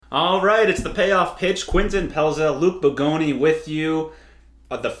All right, it's the Payoff Pitch. Quentin, Pelzel, Luke Bugoni with you.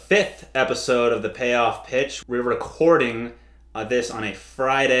 The 5th episode of the Payoff Pitch. We're recording this on a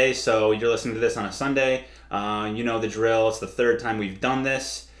Friday, so you're listening to this on a Sunday. You know the drill. It's the 3rd time we've done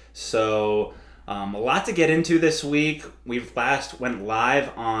this. So a lot to get into this week. We last went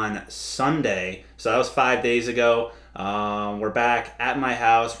live on Sunday, so that was 5 days ago. We're back at my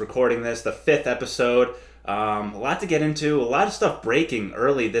house recording this, the 5th episode. A lot to get into, a lot of stuff breaking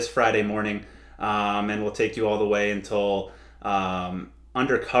early this Friday morning, and we'll take you all the way until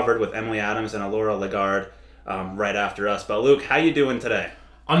Undercovered with Emily Adams and Alora Lagarde right after us. But Luke, how you doing today?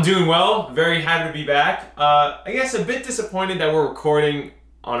 I'm doing well. Very happy to be back. I guess a bit disappointed that we're recording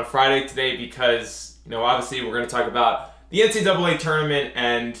on a Friday today because, obviously we're going to talk about the NCAA tournament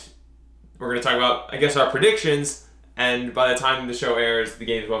and we're going to talk about, I guess, our predictions. And by the time the show airs, the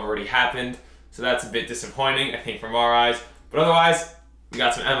games will have already happened. So that's a bit disappointing, I think, from our eyes. But otherwise, we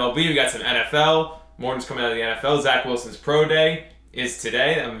got some MLB, we got some NFL. More news coming out of the NFL. Zach Wilson's Pro Day is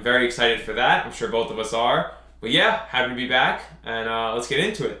today. I'm very excited for that. I'm sure both of us are. But yeah, happy to be back, and let's get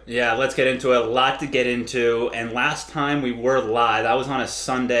into it. Yeah, let's get into it. A lot to get into. And last time we were live, that was on a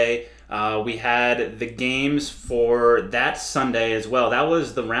Sunday. We had the games for that Sunday as well. That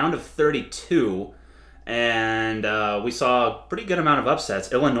was the round of 32. And we saw a pretty good amount of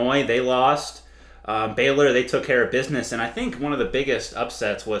upsets. Illinois, they lost. Baylor, they took care of business. And I think one of the biggest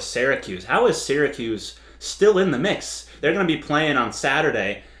upsets was Syracuse. How is Syracuse still in the mix? They're going to be playing on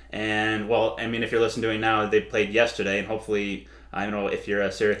Saturday. And, well, I mean, if you're listening to it now, they played yesterday. And hopefully, I don't know if you're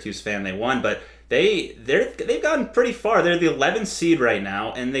a Syracuse fan, they won. But they've gotten pretty far. They're the 11th seed right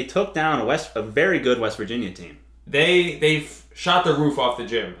now. And they took down a very good West Virginia team. They've shot the roof off the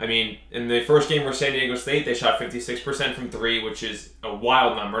gym. I mean, in the first game versus San Diego State, they shot 56% from 3, which is a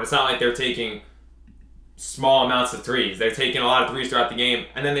wild number. It's not like they're taking small amounts of threes. They're taking a lot of threes throughout the game,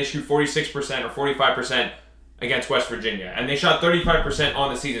 and then they shoot 46% or 45% against West Virginia. And they shot 35%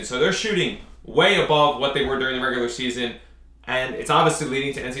 on the season. So they're shooting way above what they were during the regular season, and it's obviously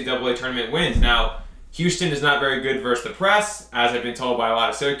leading to NCAA tournament wins. Now, Houston is not very good versus the press, as I've been told by a lot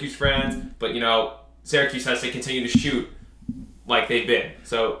of Syracuse fans, but, Syracuse has to continue to shoot like they've been.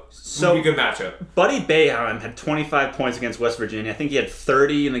 So it'll be a good matchup. Buddy Boeheim had 25 points against West Virginia. I think he had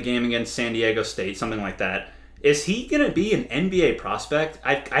 30 in the game against San Diego State, something like that. Is he going to be an NBA prospect?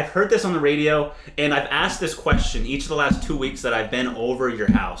 I've heard this on the radio, and I've asked this question each of the last 2 weeks that I've been over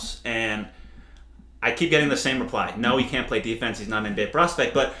your house, and I keep getting the same reply. No, he can't play defense. He's not an NBA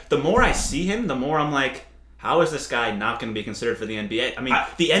prospect. But the more I see him, the more I'm like, how is this guy not going to be considered for the NBA? I mean,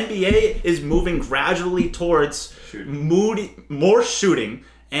 the NBA is moving gradually towards more shooting,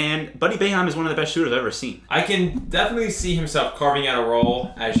 and Buddy Boeheim is one of the best shooters I've ever seen. I can definitely see himself carving out a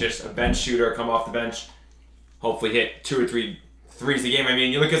role as just a bench shooter, come off the bench, hopefully hit 2 or 3 threes a game. I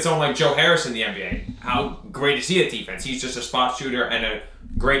mean, you look at someone like Joe Harris in the NBA. How great is he at defense? He's just a spot shooter and a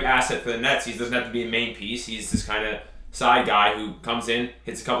great asset for the Nets. He doesn't have to be a main piece. He's this kind of side guy who comes in,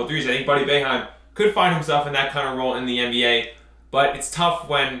 hits a couple threes. I think Buddy Boeheim could find himself in that kind of role in the NBA, but it's tough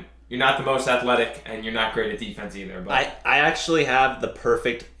when you're not the most athletic and you're not great at defense either. But I actually have the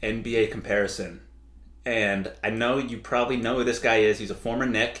perfect NBA comparison, and I know you probably know who this guy is. He's a former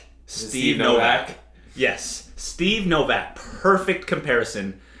Knick, Steve Novak. Yes, Steve Novak. Perfect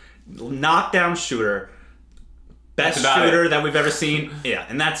comparison. Knockdown shooter. Best shooter that we've ever seen. Yeah,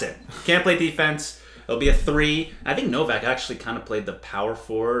 and that's it. Can't play defense. It'll be a 3. I think Novak actually kind of played the power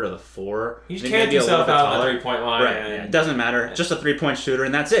forward or the 4. He's camped himself out on the 3-point line. Right. Yeah, it doesn't matter. Just a 3-point shooter,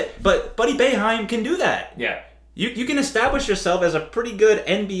 and that's it. But Buddy Boeheim can do that. Yeah. You can establish yourself as a pretty good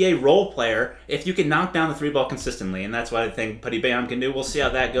NBA role player if you can knock down the 3-ball consistently, and that's what I think Buddy Boeheim can do. We'll see how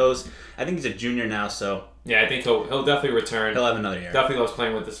that goes. I think he's a junior now, so yeah, I think he'll definitely return. He'll have another year. Definitely loves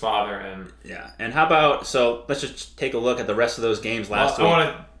playing with his father. And yeah. And how about, so let's just take a look at the rest of those games last week. I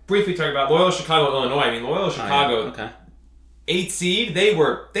want to briefly talk about Loyola Chicago, Illinois. I mean, Loyola Chicago, 8 seed, they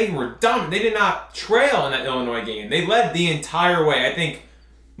were dumb. They did not trail in that Illinois game. They led the entire way. I think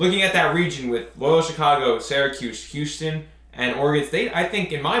looking at that region with Loyola Chicago, Syracuse, Houston, and Oregon State, I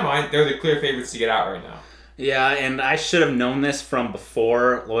think in my mind they're the clear favorites to get out right now. Yeah, and I should have known this from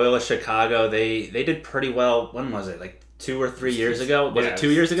before. Loyola Chicago, they did pretty well. When was it? Like 2 or 3 years ago? Was it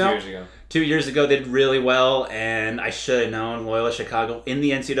 2 years ago? 2 years ago. 2 years ago, they did really well, and I should have known Loyola Chicago in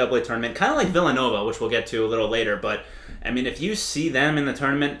the NCAA tournament, kind of like Villanova, which we'll get to a little later. But, I mean, if you see them in the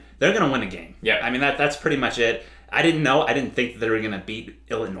tournament, they're going to win a game. Yeah. I mean, that's pretty much it. I didn't think that they were going to beat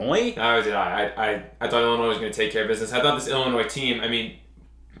Illinois. I thought Illinois was going to take care of business. I thought this Illinois team, I mean,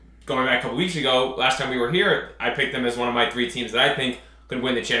 going back a couple weeks ago, last time we were here, I picked them as one of my 3 teams that I think could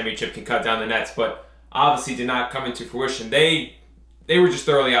win the championship, can cut down the Nets, but obviously did not come into fruition. They they were just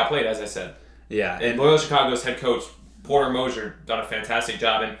thoroughly outplayed, as I said. Yeah. And Loyola Chicago's head coach, Porter Moser, done a fantastic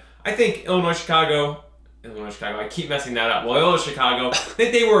job. And I think Illinois Chicago, I keep messing that up. Loyola Chicago, I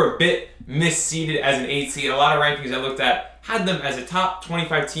think they were a bit misseeded as an 8 seed. A lot of rankings I looked at had them as a top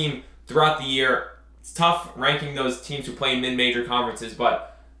 25 team throughout the year. It's tough ranking those teams who play in mid-major conferences,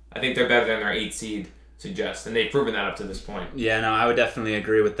 but I think they're better than their 8 seed suggests, and they've proven that up to this point. Yeah, no, I would definitely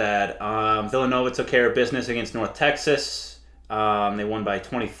agree with that. Villanova took care of business against North Texas. They won by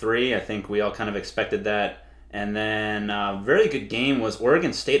 23. I think we all kind of expected that. And then very good game was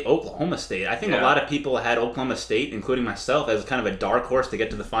Oregon State, Oklahoma State. I think a lot of people had Oklahoma State, including myself, as kind of a dark horse to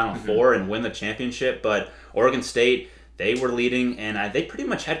get to the Final Four and win the championship. But Oregon State, they were leading, and they pretty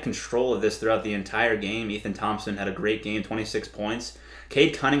much had control of this throughout the entire game. Ethan Thompson had a great game, 26 points.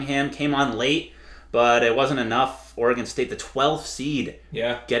 Cade Cunningham came on late, but it wasn't enough. Oregon State, the 12th seed,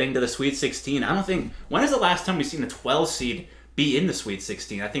 getting to the Sweet 16. I don't think... When is the last time we've seen the 12th seed be in the Sweet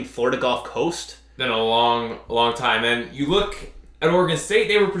 16? I think Florida Gulf Coast. Been a long, long time. And you look at Oregon State,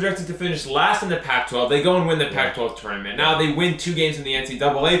 they were projected to finish last in the Pac-12. They go and win the Pac-12 tournament. Now they win 2 games in the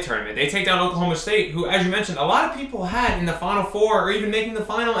NCAA tournament. They take down Oklahoma State, who, as you mentioned, a lot of people had in the Final Four or even making the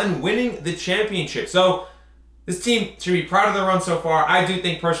final and winning the championship. So this team should be proud of their run so far. I do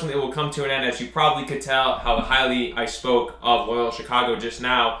think personally it will come to an end, as you probably could tell how highly I spoke of Loyola Chicago just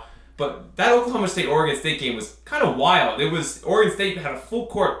now. But that Oklahoma State-Oregon State game was kind of wild. It was Oregon State had a full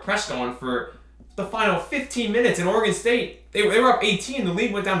court press going for the final 15 minutes, and Oregon State, they were up 18. The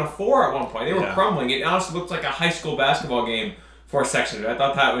lead went down to 4 at one point. They were crumbling. It honestly looked like a high school basketball game for a section. I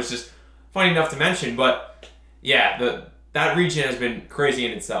thought that was just funny enough to mention. But yeah, that region has been crazy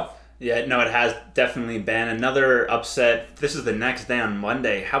in itself. Yeah, no, it has definitely been. Another upset. This is the next day on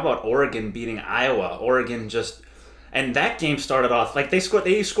Monday. How about Oregon beating Iowa? Oregon just... And that game started off like they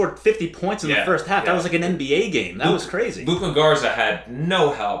scored 50 points in the first half. That was like an NBA game. That was crazy. Luka Garza had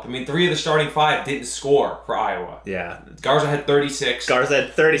no help. I mean, 3 of the starting 5 didn't score for Iowa. Yeah. Garza had 36. Garza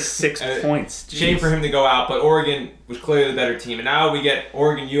had 36 points. Jeez. Shame for him to go out, but Oregon was clearly the better team. And now we get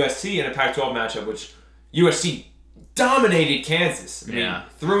Oregon-USC in a Pac-12 matchup, which USC dominated Kansas. I mean,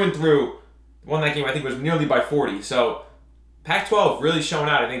 through and through. Won that game, I think, was nearly by 40. So Pac-12 really showing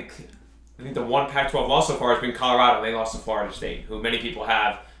out. I think the one Pac-12 loss so far has been Colorado. They lost to Florida State, who many people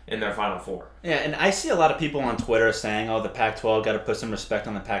have in their Final Four. Yeah, and I see a lot of people on Twitter saying, oh, the Pac-12, got to put some respect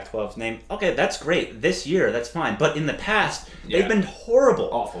on the Pac-12's name. Okay, that's great. This year, that's fine. But in the past, they've been horrible.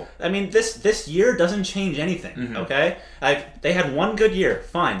 Awful. I mean, this year doesn't change anything, okay? They had one good year.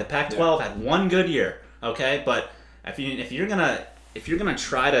 Fine. The Pac-12 had one good year, okay? But if you're gonna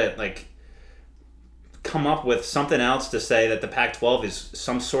try to, like, come up with something else to say that the Pac-12 is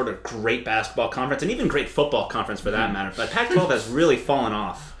some sort of great basketball conference, and even great football conference for that matter. But Pac-12 has really fallen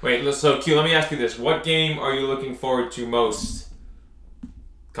off. Wait, so Q, let me ask you this. What game are you looking forward to most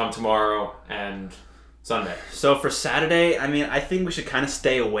come tomorrow and Sunday? So for Saturday, I mean, I think we should kind of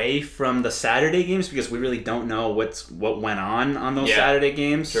stay away from the Saturday games because we really don't know what went on those Saturday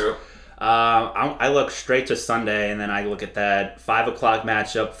games. True. I look straight to Sunday, and then I look at that 5 o'clock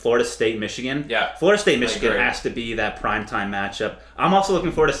matchup, Florida State-Michigan. Yeah. Florida State-Michigan has to be that primetime matchup. I'm also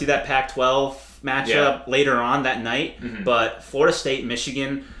looking forward to see that Pac-12 matchup later on that night. Mm-hmm. But Florida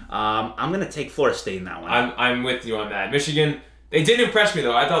State-Michigan, I'm going to take Florida State in that one. I'm with you on that. Michigan, they did impress me,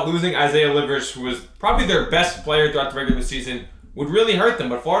 though. I thought losing Isaiah Livers, who was probably their best player throughout the regular season, would really hurt them.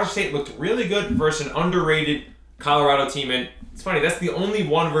 But Florida State looked really good versus an underrated Colorado team. And it's funny, that's the only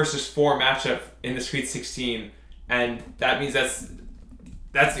 1 versus 4 matchup in the Sweet 16, and that means that's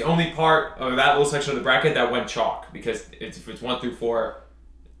the only part of that little section of the bracket that went chalk, because if it's 1 through 4,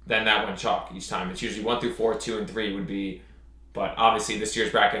 then that went chalk each time. It's usually 1 through 4, 2 and 3 would be, but obviously this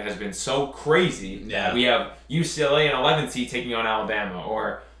year's bracket has been so crazy that we have UCLA and 11 seed taking on Alabama,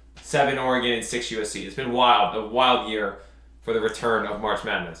 or 7 Oregon and 6 USC. It's been a wild year for the return of March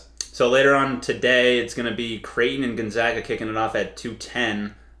Madness. So later on today, it's going to be Creighton and Gonzaga kicking it off at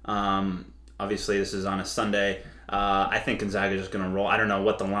 2:10. Obviously, this is on a Sunday. I think Gonzaga is just going to roll. I don't know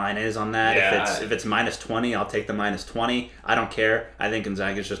what the line is on that. Yeah. If it's minus 20, I'll take the minus 20. I don't care. I think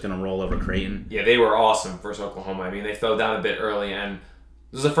Gonzaga is just going to roll over Creighton. Yeah, they were awesome versus Oklahoma. I mean, they fell down a bit early, and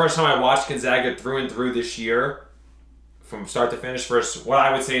this is the first time I watched Gonzaga through and through this year, from start to finish, versus what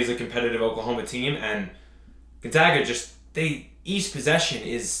I would say is a competitive Oklahoma team. And Gonzaga each possession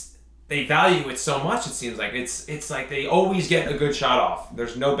is... They value it so much, it seems like. It's like they always get a good shot off.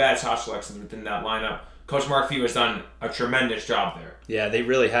 There's no bad shot selections within that lineup. Coach Mark Few has done a tremendous job there. Yeah, they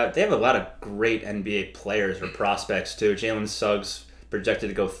really have. They have a lot of great NBA players or prospects, too. Jalen Suggs projected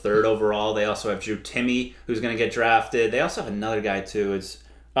to go 3rd overall. They also have Drew Timme, who's going to get drafted. They also have another guy, too.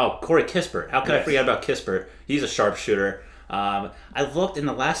 Corey Kispert. How could I forget about Kispert? He's a sharpshooter. I looked, in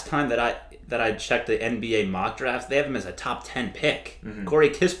the last time that I checked the NBA mock drafts, they have him as a top 10 pick. Mm-hmm. Corey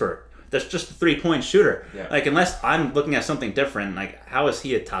Kispert. That's just a 3-point shooter. Yeah. Like, unless I'm looking at something different, like, how is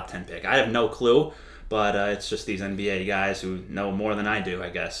he a top 10 pick? I have no clue, but it's just these NBA guys who know more than I do, I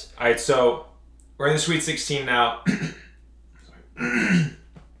guess. All right, so we're in the Sweet 16 now.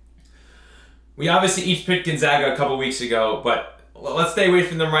 We obviously each picked Gonzaga a couple weeks ago, but let's stay away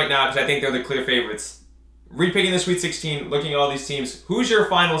from them right now because I think they're the clear favorites. Repicking the Sweet 16, looking at all these teams, who's your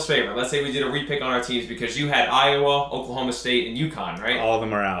finals favorite? Let's say we did a repick on our teams because you had Iowa, Oklahoma State, and UConn, right? All of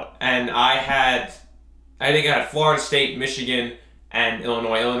them are out. And I think I had Florida State, Michigan, and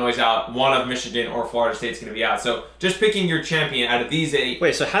Illinois. Illinois is out. One of Michigan or Florida State's going to be out. So just picking your champion out of these 8.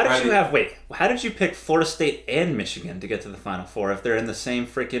 Wait, so how did you pick Florida State and Michigan to get to the Final Four if they're in the same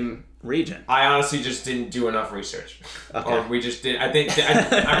freaking region? I honestly just didn't do enough research. Okay. Or we just didn't.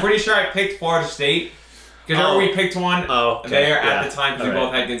 I'm pretty sure I picked Florida State. Because we picked one there at the time because we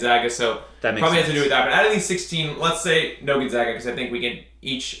both had Gonzaga, so that probably has to do with that. But out of these 16, let's say no Gonzaga because I think we can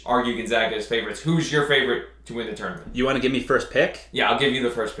each argue Gonzaga as favorites. Who's your favorite to win the tournament? You want to give me first pick? Yeah, I'll give you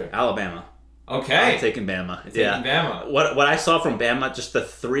the first pick. Alabama. Okay. I'm taking Bama. Bama. What I saw from Bama, just the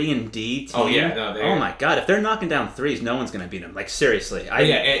 3-and-D team. Oh, yeah. No, oh, my God. If they're knocking down threes, no one's going to beat them. Like, seriously.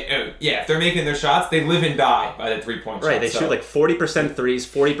 If they're making their shots, they live and die by the 3-point shot. Right. They shoot like 40% threes,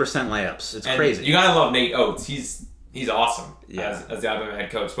 40% layups. It's crazy. You got to love Nate Oates. He's awesome as the Alabama head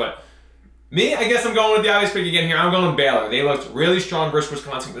coach. But me, I guess I'm going with the obvious pick again here. I'm going Baylor. They looked really strong versus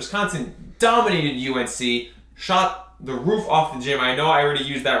Wisconsin. Wisconsin dominated UNC, shot the roof off the gym. I know I already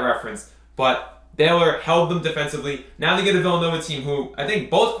used that reference, but Baylor held them defensively. Now they get a Villanova team who I think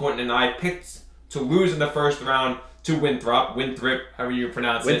both Quentin and I picked to lose in the first round to Winthrop, however you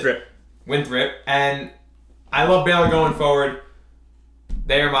pronounce it. Winthrop. And I love Baylor going forward.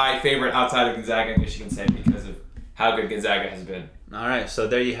 They are my favorite outside of Gonzaga, I guess you can say, because of how good Gonzaga has been. All right, so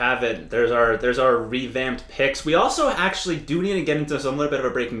there you have it. There's our revamped picks. We also actually do need to get into some little bit of a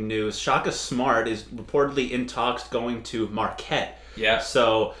breaking news. Shaka Smart is reportedly in talks going to Marquette. Yeah.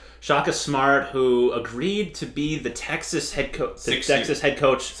 So Shaka Smart, who agreed to be the Texas head coach. 6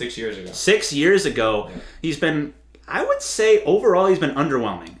 years ago. 6 years ago. Yeah. He's been, I would say, overall, he's been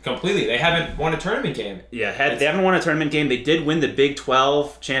underwhelming. Completely. They haven't won a tournament game. Yeah, they haven't won a tournament game. They did win the Big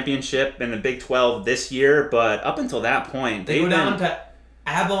 12 championship and the Big 12 this year, but up until that point, they go down to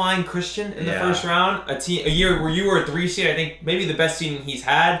Abilene Christian in the first round. A year where you were a 3 seed, I think maybe the best seeding he's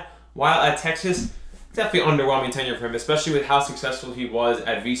had, while at Texas. Definitely underwhelming tenure for him, especially with how successful he was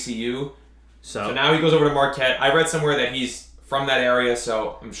at VCU. So now he goes over to Marquette. I read somewhere that he's from that area,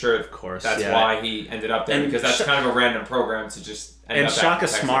 so I'm sure that's why he ended up there, because that's kind of a random program to just end up at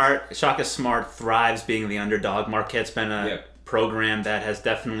Texas. Shaka Smart thrives being the underdog. Marquette's been a program that has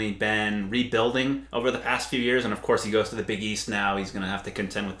definitely been rebuilding over the past few years, and of course he goes to the Big East now. He's going to have to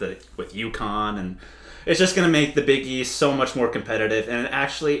contend with UConn, and it's just going to make the Big East so much more competitive. And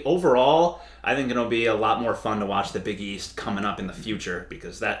actually, overall, I think it'll be a lot more fun to watch the Big East coming up in the future,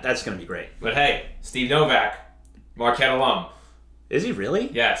 because that's going to be great. But hey, Steve Novak, Marquette alum. Is he really?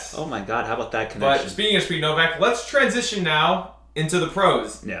 Yes. Oh my God, how about that connection? But speaking of Steve Novak, let's transition now into the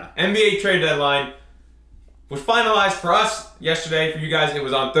pros. Yeah. NBA trade deadline was finalized for us yesterday. For you guys, it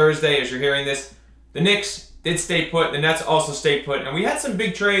was on Thursday as you're hearing this. The Knicks did stay put. The Nets also stayed put. And we had some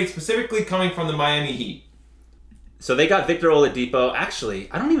big trades, specifically coming from the Miami Heat. So they got Victor Oladipo. Actually,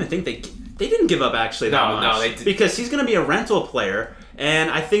 I don't even think they didn't give up that much. No, they did. Because he's going to be a rental player.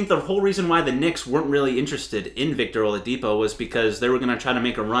 And I think the whole reason why the Knicks weren't really interested in Victor Oladipo was because they were going to try to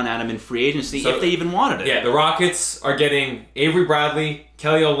make a run at him in free agency if they even wanted it. Yeah, the Rockets are getting Avery Bradley,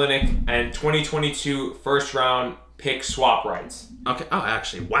 Kelly Olynyk, and 2022 first-round pick swap rights. Okay. Oh,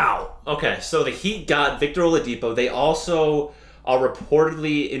 actually, wow. Okay, so the Heat got Victor Oladipo. They also are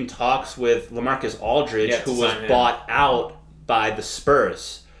reportedly in talks with LaMarcus Aldridge, who was bought out by the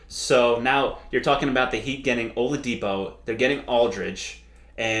Spurs. So now you're talking about the Heat getting Oladipo, they're getting Aldridge,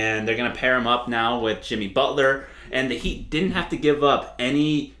 and they're going to pair him up now with Jimmy Butler. And the Heat didn't have to give up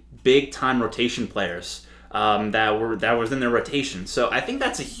any big-time rotation players that was in their rotation. So I think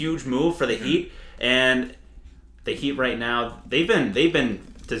that's a huge move for the Heat. And the Heat right now, they've been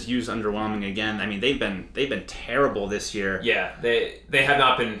to use underwhelming again. I mean, they've been terrible this year. Yeah, they have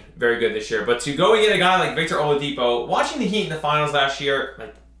not been very good this year. But to go and get a guy like Victor Oladipo, watching the Heat in the finals last year,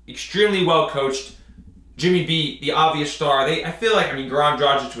 like, extremely well coached. Jimmy B, the obvious star. I feel like, Goran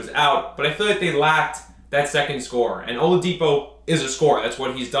Dragic was out, but I feel like they lacked that second scorer. And Oladipo is a scorer. That's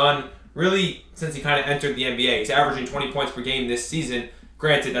what he's done really since he kind of entered the NBA. He's averaging 20 points per game this season.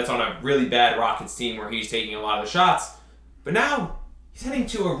 Granted, that's on a really bad Rockets team where he's taking a lot of the shots. But now he's heading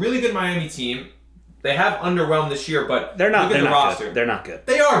to a really good Miami team. they have underwhelmed this year, but They're not. look at the roster. Good. They're not good.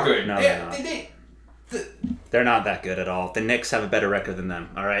 They are good. No, they're not. They're not that good at all. The Knicks have a better record than them.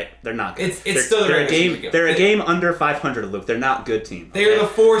 All right, they're not good. It's still they're a game. They're a game under 500. Luke, they're not a good team. They're the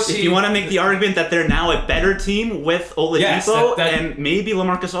 4 seed. If you want to make the argument that they're now a better team with Oladipo and maybe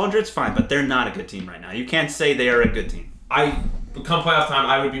LaMarcus Aldridge, fine, but they're not a good team right now. You can't say they are a good team. Come playoff time,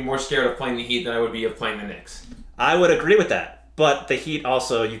 I would be more scared of playing the Heat than I would be of playing the Knicks. I would agree with that. But the Heat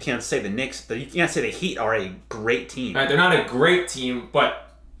also, you can't say the Knicks, you can't say the Heat are a great team. Right, they're not a great team,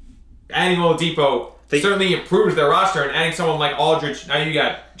 but adding Oladipo certainly improves their roster, and adding someone like Aldridge, now you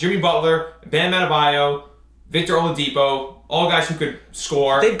got Jimmy Butler, Bam Adebayo, Victor Oladipo, all guys who could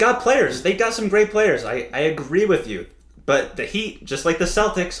score. They've got players. They've got some great players. I agree with you. But the Heat, just like the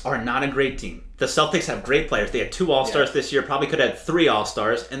Celtics, are not a great team. The Celtics have great players. They had 2 All-Stars this year, probably could have had 3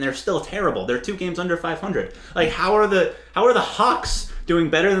 All-Stars, and they're still terrible. They're 2 games under 500. Like, how are the Hawks doing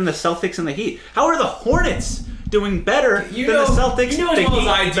better than the Celtics and the Heat? How are the Hornets doing better than the Celtics, the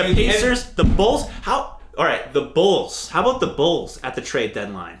Heat, the Pacers, the Bulls? All right, the Bulls. How about the Bulls at the trade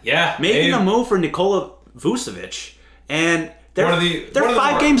deadline? Yeah. Making a move for Nikola Vucevic, and they're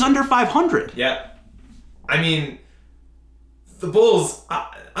 5 games under 500. Yeah. I mean, the Bulls, I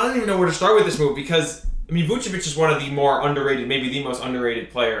don't even know where to start with this move because, Vucevic is one of the more underrated, maybe the most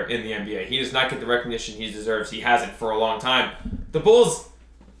underrated player in the NBA. He does not get the recognition he deserves. He hasn't for a long time. The Bulls,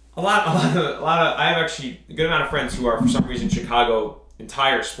 a lot of, I have actually a good amount of friends who are, for some reason, Chicago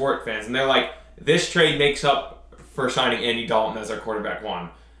entire sport fans, and they're like, this trade makes up for signing Andy Dalton as our quarterback 1.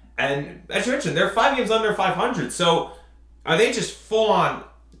 And as you mentioned, they're 5 games under 500, so are they just full on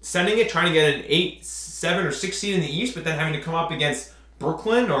sending it, trying to get an 8, 7, or 6 seed in the East, but then having to come up against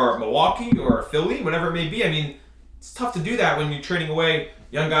Brooklyn or Milwaukee or Philly, whatever it may be? It's tough to do that when you're trading away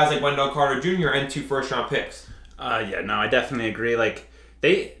young guys like Wendell Carter Jr. and 2 first-round picks. I definitely agree.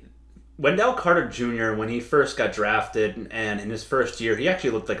 Wendell Carter Jr., when he first got drafted and in his first year, he actually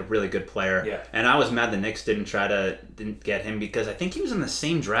looked like a really good player. Yeah. And I was mad the Knicks didn't get him because I think he was in the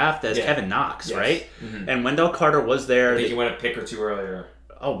same draft as Kevin Knox, right? Mm-hmm. And Wendell Carter was there. I think he went a pick or 2 earlier.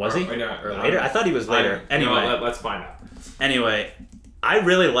 Oh, was he? Or later? I thought he was later. Anyway. Let's find out. Anyway, I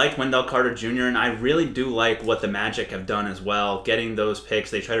really like Wendell Carter Jr., and I really do like what the Magic have done as well, getting those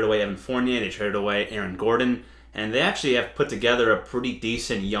picks. They traded away Evan Fournier, they traded away Aaron Gordon, and they actually have put together a pretty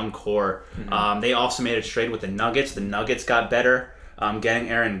decent young core. Mm-hmm. They also made a trade with the Nuggets. The Nuggets got better getting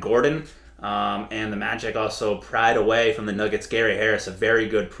Aaron Gordon, and the Magic also pried away from the Nuggets Gary Harris, a very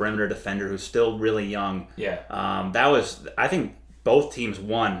good perimeter defender who's still really young. Yeah. I think both teams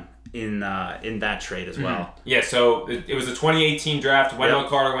won in that trade as well. Mm-hmm. Yeah, so it was a 2018 draft. Wendell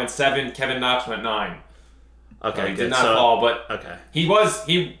Carter went 7, Kevin Knox went 9. Okay, he did not fall, but okay.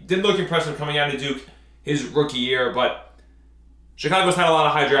 He did look impressive coming out of Duke his rookie year, but Chicago's had a lot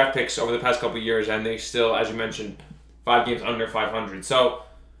of high draft picks over the past couple of years, and they still, as you mentioned, 5 games under 500. So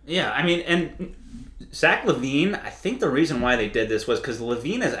yeah, and Zach LaVine, I think the reason why they did this was because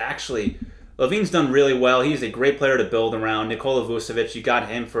LaVine's done really well. He's a great player to build around. Nikola Vucevic, you got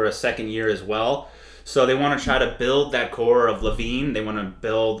him for a second year as well. So they want to try to build that core of LaVine. They want to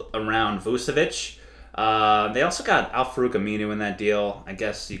build around Vucevic. They also got Al-Farouq Aminu in that deal. I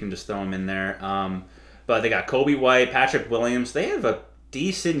guess you can just throw him in there. But they got Kobe White, Patrick Williams. They have a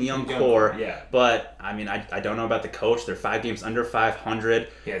decent young core. Yeah. But, I don't know about the coach. They're 5 games under 500.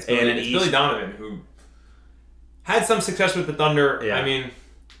 Yeah, it's Billy Donovan, who had some success with the Thunder. Yeah.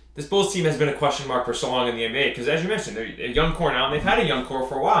 This Bulls team has been a question mark for so long in the NBA because, as you mentioned, they're a young core now, and they've had a young core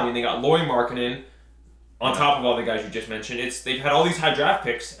for a while. They got Lauri Markkanen on top of all the guys you just mentioned. They've had all these high draft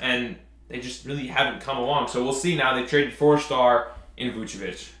picks, and they just really haven't come along. So we'll see now. They traded 4-star in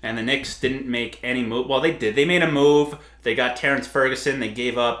Vucevic. And the Knicks didn't make any move. Well, they did. They made a move. They got Terrence Ferguson. They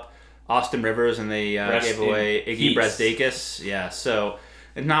gave up Austin Rivers, and they gave away Iggy Brasdeikis. Yeah, so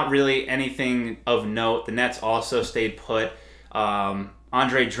not really anything of note. The Nets also stayed put.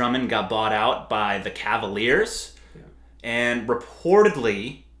 Andre Drummond got bought out by the Cavaliers, and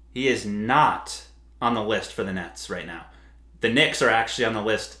reportedly he is not on the list for the Nets right now. The Knicks are actually on the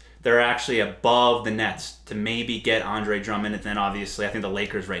list. They're actually above the Nets to maybe get Andre Drummond, and then obviously I think the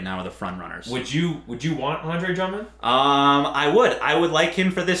Lakers right now are the front runners. Would you want Andre Drummond? I would like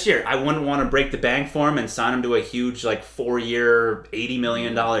him for this year. I wouldn't want to break the bank for him and sign him to a huge 4-year, $80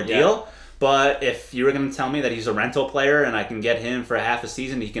 million deal. Yeah. But if you were going to tell me that he's a rental player and I can get him for a half a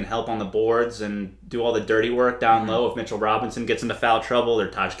season, he can help on the boards and do all the dirty work down low if Mitchell Robinson gets into foul trouble or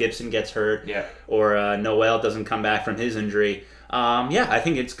Taj Gibson gets hurt or Noel doesn't come back from his injury. I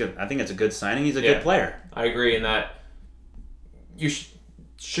think it's good. I think it's a good signing. He's a good player. I agree in that you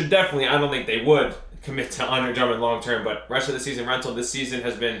should definitely, I don't think they would commit to Andre Drummond long term, but rest of the season rental this season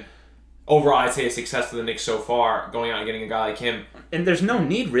has been overall, I'd say a success for the Knicks so far, going out and getting a guy like him. And there's no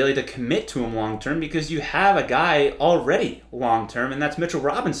need really to commit to him long term because you have a guy already long term, and that's Mitchell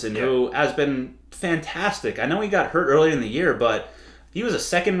Robinson, who has been fantastic. I know he got hurt earlier in the year, but he was a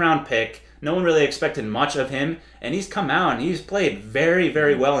second-round pick. No one really expected much of him, and he's come out and he's played very,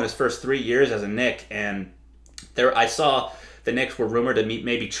 very well in his first 3 years as a Knick. And I saw the Knicks were rumored to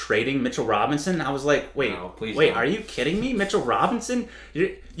maybe trading Mitchell Robinson. I was like, wait, are you kidding me? Mitchell Robinson?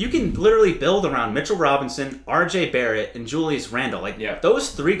 You can literally build around Mitchell Robinson, R.J. Barrett, and Julius Randle. Those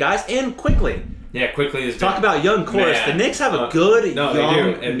three guys, and Quickly. Yeah, Quickly is talk about young chorus. The Knicks have a good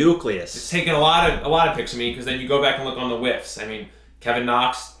young nucleus. It's taken a lot of picks. I mean, because then you go back and look on the whiffs. I mean, Kevin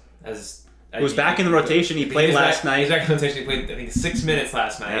Knox was back in the rotation. He played last night. He was back in the rotation. He played, I think, 6 minutes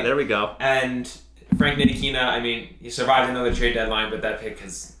last night. Yeah, there we go. And Frank Ntilikina, I mean, he survived another trade deadline, but that pick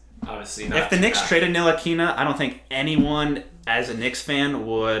has obviously not. If the Knicks traded Ntilikina, I don't think anyone as a Knicks fan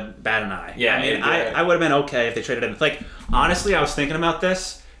would bat an eye. Yeah, I mean, I would have been okay if they traded him. Like, honestly, I was thinking about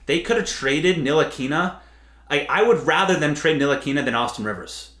this. They could have traded Ntilikina. I would rather them trade Ntilikina than Austin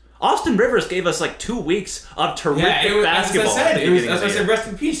Rivers. Austin Rivers gave us 2 weeks of terrific basketball. As I said, rest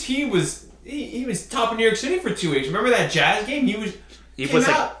in peace. He was top of New York City for 2 weeks. Remember that Jazz game? He was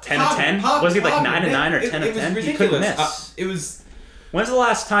 10-10? Was he 9-9 or 10-10? He couldn't miss. When's the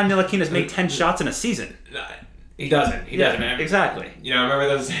last time Ntilikina's made 10 shots in a season? He doesn't. He doesn't. Exactly. You know, remember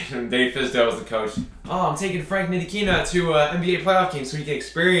those days when Dave Fisdale was the coach? Oh, I'm taking Frank Ntilikina to NBA playoff games so he can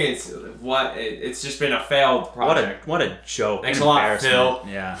experience what it's just been a failed project. What a joke. Thanks a lot, Phil.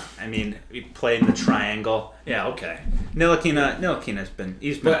 Yeah, I mean, we played in the triangle. Yeah, okay. Ntilikina's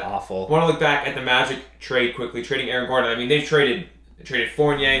been awful. I want to look back at the Magic trade quickly, trading Aaron Gordon. I mean, they traded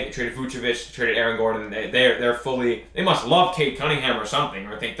Fournier, they traded Vucevic, they traded Aaron Gordon. They're fully. They must love Cade Cunningham or something,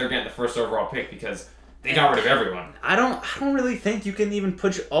 or think they're getting the first overall pick because they got rid of everyone. I don't really think you can even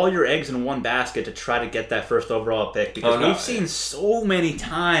put all your eggs in one basket to try to get that first overall pick because we've seen so many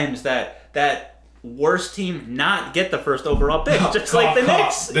times that worst team not get the first overall pick, just like the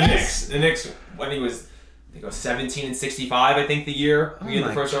Knicks. The Knicks when he was. They go 17-65, I think, the year we get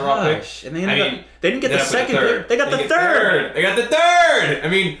the first overall pick. And they didn't get the second pick. They got the third. They got the third. I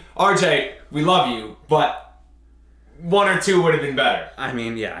mean, RJ, we love you, but 1 or 2 would have been better. I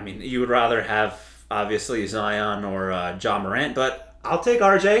mean, you would rather have obviously Zion or John Morant, but I'll take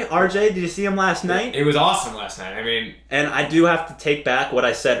RJ. RJ, did you see him last night? It was awesome last night. I mean, and I do have to take back what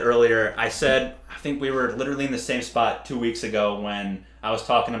I said earlier. I think we were literally in the same spot 2 weeks ago when I was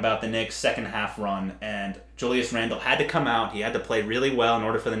talking about the Knicks' second half run, and Julius Randle had to come out. He had to play really well in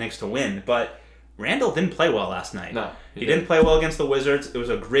order for the Knicks to win, but Randle didn't play well last night. No, he didn't play well against the Wizards. It was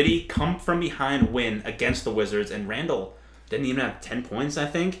a gritty, come-from-behind win against the Wizards, and Randle didn't even have 10 points, I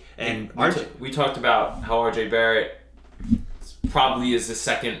think. And we talked about how R.J. Barrett probably is the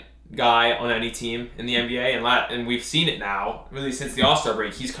second guy on any team in the NBA, and we've seen it now, really since the All-Star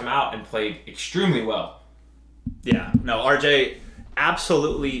break. He's come out and played extremely well. Yeah, no, RJ,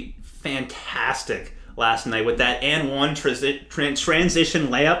 absolutely fantastic last night with that and one transition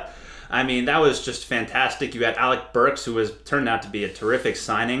layup. I mean, that was just fantastic. You had Alec Burks, who has turned out to be a terrific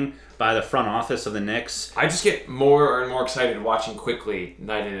signing by the front office of the Knicks. I just get more and more excited watching Quickly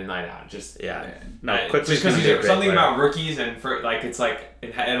night in and night out. Quickly's because there's something about rookies and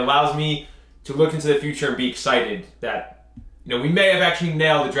it allows me to look into the future and be excited that we may have actually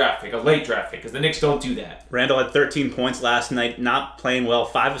nailed a draft pick, a late draft pick, because the Knicks don't do that. Randle had 13 points last night, not playing well,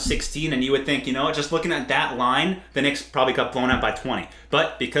 5 of 16, and you would think, just looking at that line, the Knicks probably got blown out by 20.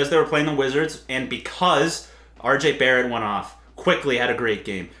 But because they were playing the Wizards, and because R.J. Barrett went off, Quickly had a great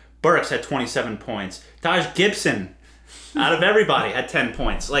game. Burks had 27 points. Taj Gibson, out of everybody, had 10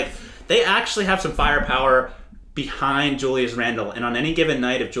 points. They actually have some firepower behind Julius Randle, and on any given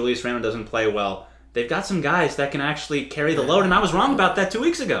night, if Julius Randle doesn't play well, they've got some guys that can actually carry the load, and I was wrong about that 2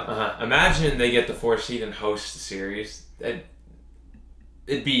 weeks ago. Imagine they get the 4th seed and host the series.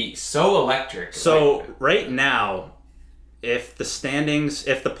 It'd be so electric. So right now, if the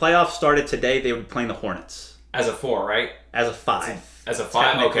playoffs started today, they would be playing the Hornets. As a 4, right? As a 5. As a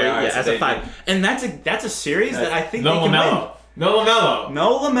 5? Okay, all right, yeah, as a 5. And that's a series that I think no they can LaMelo. win.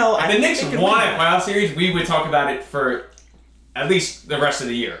 No LaMelo. If the Knicks won a playoff series, we would talk about it for at least the rest of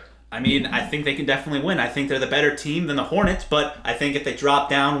the year. I mean, I think they can definitely win. I think they're the better team than the Hornets, but I think if they drop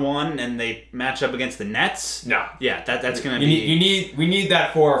down one and they match up against the Nets, that's going to be... We need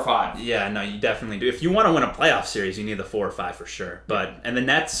that 4 or 5. Yeah, no, you definitely do. If you want to win a playoff series, you need the 4 or 5 for sure. And the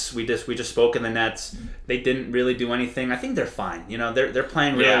Nets, we just spoke in the Nets. They didn't really do anything. I think they're fine. They're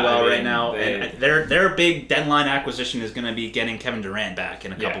playing really well right now. And their big deadline acquisition is going to be getting Kevin Durant back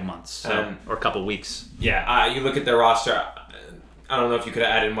in a couple months or a couple weeks. Yeah, you look at their roster. I don't know if you could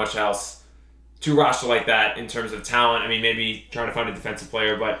have added much else. to roster like that in terms of talent. I mean, maybe trying to find a defensive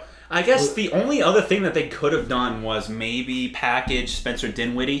player, but I guess the only other thing that they could have done was maybe package Spencer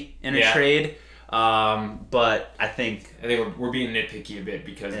Dinwiddie in a trade. But I think we're being nitpicky a bit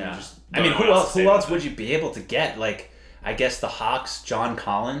because we just. Who else would you be able to get? Like, I guess the Hawks, John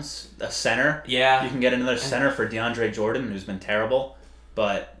Collins, a center. Yeah, you can get another center for DeAndre Jordan, who's been terrible.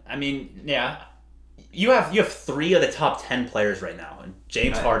 But I mean, you have 3 of the top 10 players right now: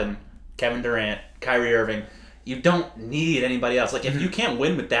 James Harden, Kevin Durant, Kyrie Irving. You don't need anybody else. Like, if you can't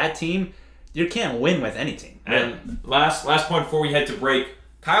win with that team, you can't win with any team. And last point before we head to break,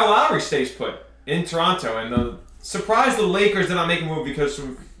 Kyle Lowry stays put in Toronto, and surprised the Lakers did not make a move because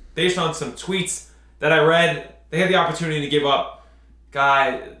based on some tweets that I read, they had the opportunity to give up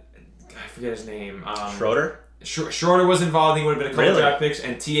I forget his name. Schroeder? Schroeder was involved. He would have been a couple draft picks,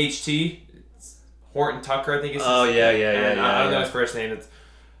 and THT, Horton Tucker, I think is his name. I don't know his first name.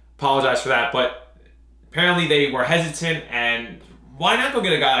 Apologize for that, but apparently they were hesitant, and why not go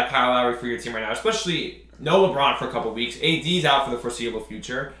get a guy like Kyle Lowry for your team right now? Especially no LeBron for a couple weeks. AD's out for the foreseeable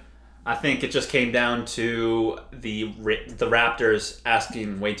future. I think it just came down to the Raptors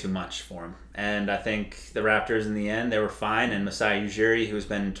asking way too much for him. And I think the Raptors in the end, they were fine. And Masai Ujiri, who's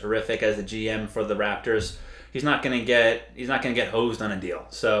been terrific as the GM for the Raptors, he's not gonna get hosed on a deal.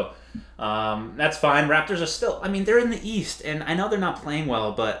 So that's fine. Raptors are still, they're in the East, and I know they're not playing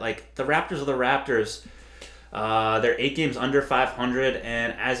well, but like the Raptors are the Raptors. They're 8 games under 500,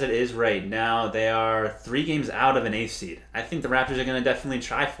 and as it is right now, they are 3 games out of an 8th seed. I think the Raptors are going to definitely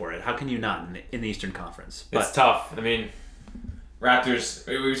try for it. How can you not in the Eastern Conference? It's tough. Raptors.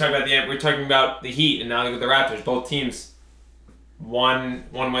 We were talking about the Heat, and now with the Raptors. Both teams, one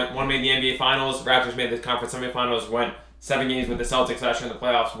made the NBA Finals. Raptors made the conference semifinals. Went 7 games with the Celtics last year in the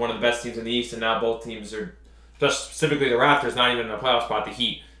playoffs. One of the best teams in the East, and now both teams are, specifically the Raptors, not even in a playoff spot. The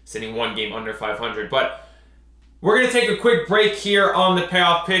Heat sitting 1 game under 500, but. We're going to take a quick break here on the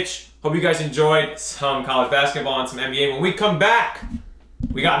Payoff Pitch. Hope you guys enjoyed some college basketball and some NBA. When we come back,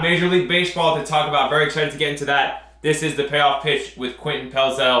 we got Major League Baseball to talk about. Very excited to get into that. This is the Payoff Pitch with Quentin,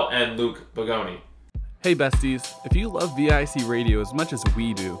 Pelzel, and Luke Bugoni. Hey besties, if you love VIC Radio as much as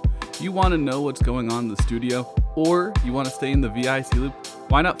we do, you want to know what's going on in the studio, or you want to stay in the VIC loop,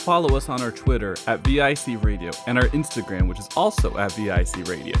 why not follow us on our Twitter at VIC Radio and our Instagram, which is also at VIC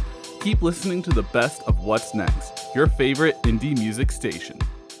Radio. Keep listening to the best of What's Next, your favorite indie music station.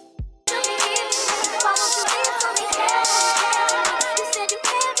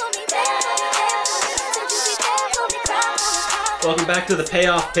 Welcome back to the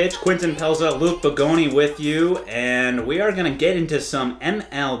Payoff Pitch. Quentin, Pelzel, Luke Bugoni with you, and we are going to get into some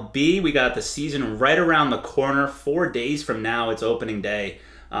MLB. We got the season right around the corner. 4 days from now, it's opening day.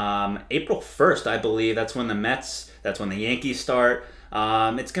 April 1st, I believe. That's when the Yankees start.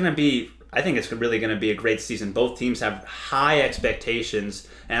 It's going to be, I think it's really going to be a great season. Both teams have high expectations,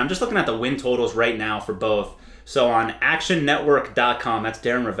 and I'm just looking at the win totals right now for both. So on actionnetwork.com, that's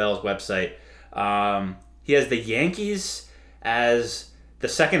Darren Ravel's website, he has the Yankees as the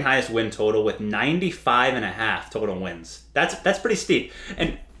second highest win total with 95.5 total wins. That's pretty steep.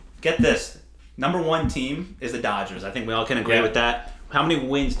 And get this, number 1 team is the Dodgers. I think we all can agree with that. How many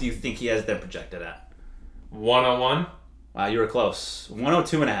wins do you think he has them projected at? 101. Wow, you were close.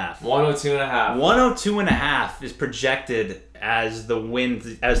 102.5. 102.5. 102.5 is projected as the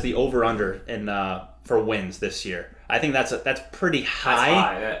over/under for wins this year. I think that's pretty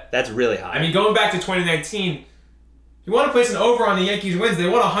high. That's really high. Going back to 2019, you want to place an over on the Yankees wins. They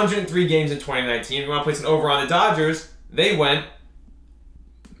won 103 games in 2019. If you want to place an over on the Dodgers, they won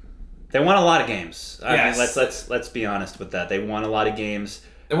a lot of games. Yes. Let's be honest with that. They won a lot of games.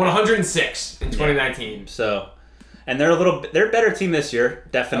 They won 106 in 2019. Yeah. So. And they're a better team this year,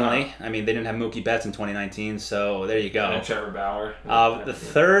 definitely. They didn't have Mookie Betts in 2019, so there you go. And Trevor Bauer. The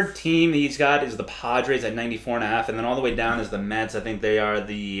third team he's got is the Padres at 94.5, and then all the way down is the Mets. I think they are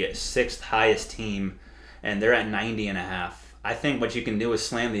the 6th highest team, and they're at 90.5. I think what you can do is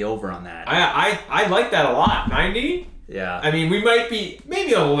slam the over on that. I like that a lot. 90? Yeah. We might be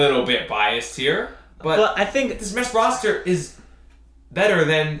maybe a little bit biased here, but I think this Mets roster is better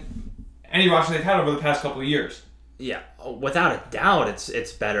than any roster they've had over the past couple of years. Yeah, without a doubt,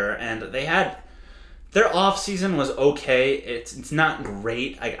 it's better. And they had their off season was okay. It's not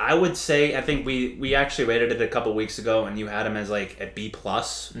great. I would say I think we actually rated it a couple weeks ago, and you had him as like a B+.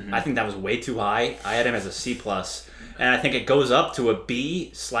 Mm-hmm. I think that was way too high. I had him as a C+, and I think it goes up to a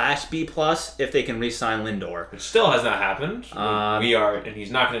B/B+ if they can re-sign Lindor, which still has not happened. And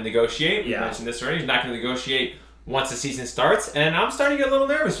he's not going to negotiate. We mentioned this already. He's not going to negotiate once the season starts, and I'm starting to get a little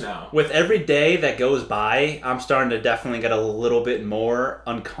nervous now. With every day that goes by, I'm starting to definitely get a little bit more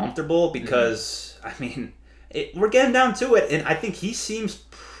uncomfortable because, I mean, we're getting down to it, and I think he seems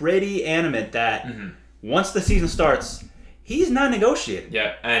pretty adamant that once the season starts, he's not negotiating.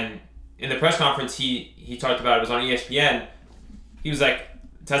 Yeah, and in the press conference, he talked about it was on ESPN. He was like,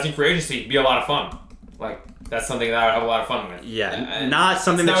 testing free agency would be a lot of fun. Like, that's something that I would have a lot of fun with. Yeah, not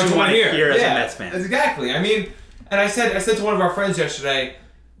something that you want to hear as a Mets fan. Exactly. I mean, and I said to one of our friends yesterday,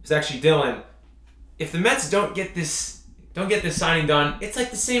 who's actually Dylan, if the Mets don't get this signing done, it's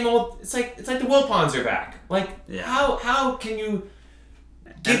like the same old. It's like the Wilpons are back. Like, how can you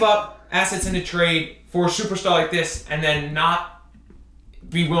give up assets in a trade for a superstar like this and then not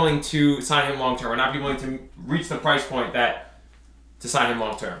be willing to sign him long term, or not be willing to reach the price point to sign him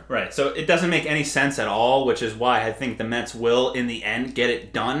long term? Right. So it doesn't make any sense at all, which is why I think the Mets will, in the end, get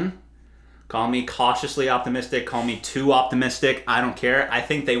it done. Call me cautiously optimistic. Call me too optimistic. I don't care. I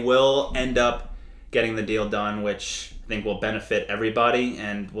think they will end up getting the deal done, which I think will benefit everybody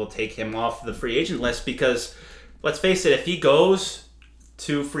and will take him off the free agent list because, let's face it, if he goes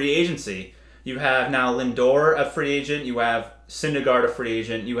to free agency, you have now Lindor a free agent, you have Syndergaard a free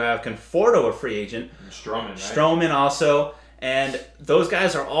agent, you have Conforto a free agent. And Stroman, right? Stroman also. And those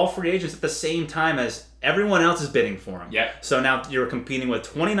guys are all free agents at the same time as everyone else is bidding for them. Yeah. So now you're competing with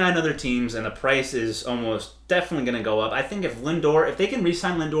 29 other teams, and the price is almost definitely going to go up. I think if they can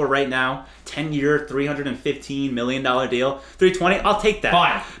re-sign Lindor right now, 10-year, $315 million deal, $320, I'll take that.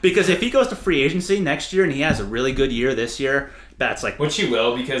 Fine. Because if he goes to free agency next year and he has a really good year this year, that's like... Which he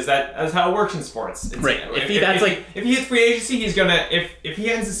will, because that's how it works in sports. Right. If he hits free agency, he's going to... If he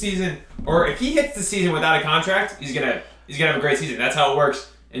ends the season, or if he hits the season without a contract, he's going to have a great season. That's how it works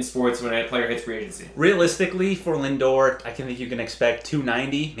in sports when a player hits free agency. Realistically, for Lindor, I think you can expect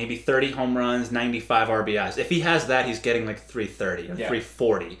 290, maybe 30 home runs, 95 RBIs. If he has that, he's getting like 330 or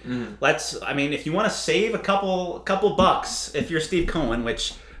 340. Mm-hmm. If you want to save a couple bucks, if you're Steve Cohen,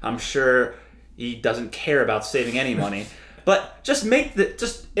 which I'm sure he doesn't care about saving any money, but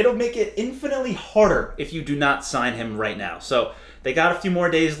it'll make it infinitely harder if you do not sign him right now. So they got a few more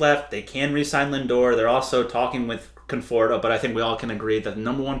days left. They can re-sign Lindor. They're also talking with Conforto, but I think we all can agree that the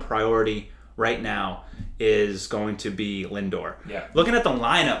number one priority right now is going to be Lindor. Yeah. Looking at the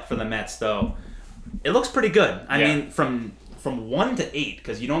lineup for the Mets, though, it looks pretty good. I mean, from 1 to 8,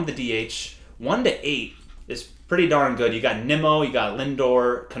 because you don't have the DH, 1 to 8 is pretty darn good. You got Nimmo, you got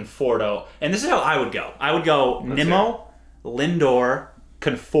Lindor, Conforto, and this is how I would go. I would go Nimmo, Lindor,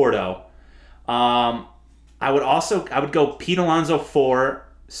 Conforto. I would go Pete Alonso 4,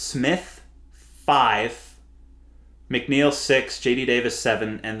 Smith 5, McNeil 6, JD Davis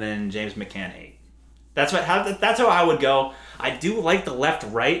 7, and then James McCann 8. That's how I would go. I do like the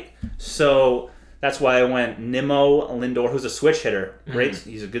left-right, so that's why I went Nimmo, Lindor, who's a switch hitter. Right? Mm-hmm.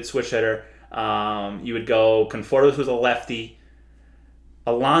 He's a good switch hitter. You would go Conforto, who's a lefty.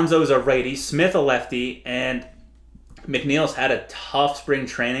 Alonso's a righty. Smith a lefty, and McNeil's had a tough spring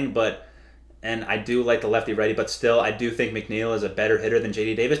training, and I do like the lefty-righty, but still, I do think McNeil is a better hitter than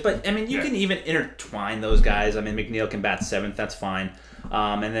J.D. Davis. But, you can even intertwine those guys. McNeil can bat 7th, that's fine.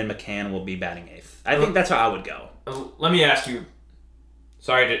 And then McCann will be batting 8th. I think that's how I would go. Let me ask you,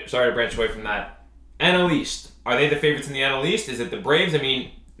 sorry to branch away from that. NL East, are they the favorites in the NL East? Is it the Braves?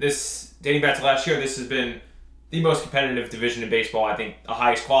 This, dating back to last year, this has been the most competitive division in baseball. I think the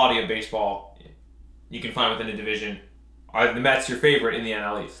highest quality of baseball you can find within a division. Are the Mets your favorite in the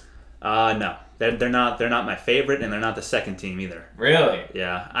NL East? No, they're not my favorite, and they're not the second team either. Really?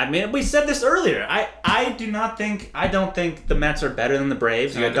 Yeah. We said this earlier. I don't think the Mets are better than the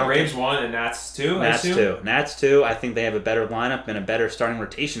Braves. The Braves won, and Nats 2. Nats 2. I think they have a better lineup and a better starting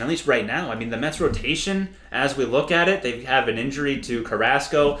rotation, at least right now. The Mets rotation, as we look at it, they have an injury to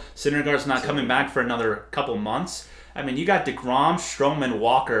Carrasco. Syndergaard's not coming back for another couple months. You got DeGrom, Stroman,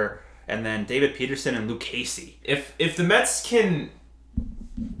 Walker, and then David Peterson and Luke Casey. If the Mets can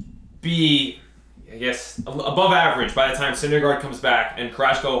be, I guess, above average by the time Syndergaard comes back, and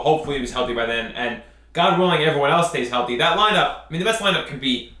Carrasco hopefully was healthy by then, and God willing everyone else stays healthy, that lineup, the best lineup could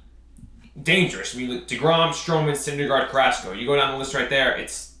be dangerous. DeGrom, Stroman, Syndergaard, Carrasco. You go down the list right there,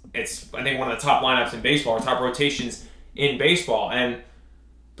 it's I think one of the top lineups in baseball, or top rotations in baseball.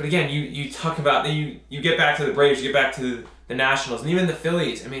 But again, you talk about, you get back to the Braves, you get back to the Nationals, and even the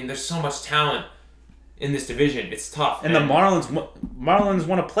Phillies. There's so much talent in this division. It's tough. And the Marlins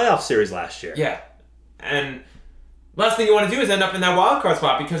won a playoff series last year. Yeah. And last thing you want to do is end up in that wild card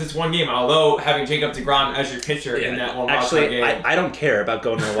spot because it's one game. Although having Jacob DeGrom as your pitcher in that one wild card game. I don't care about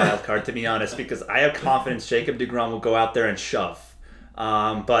going to the wild card, to be honest, because I have confidence Jacob DeGrom will go out there and shove.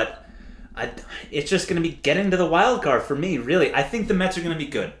 But it's just going to be getting to the wild card for me, really. I think the Mets are going to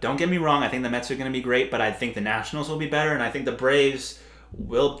be good. Don't get me wrong. I think the Mets are going to be great, but I think the Nationals will be better, and I think the Braves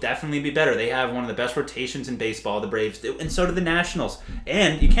will definitely be better. They have one of the best rotations in baseball, the Braves do, and so do the Nationals.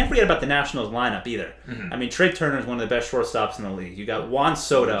 And you can't forget about the Nationals lineup either. I mean, Trey Turner is one of the best shortstops in the league. You got Juan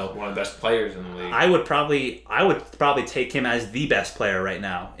Soto, one of the best players in the league. I would probably take him as the best player right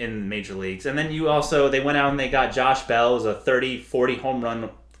now in major leagues. And then they went out and they got Josh Bell as a 30-40 home run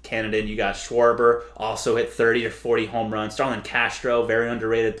candidate. You got Schwarber, also hit 30 or 40 home runs. Starlin Castro, very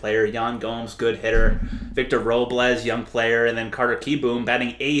underrated player. Yan Gomes, good hitter. Victor Robles, young player. And then Carter Kieboom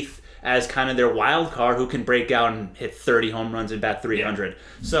batting 8th as kind of their wild card who can break out and hit 30 home runs and bat 300. Yeah.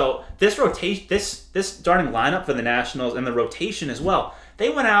 So this rotation, this starting lineup for the Nationals and the rotation as well, they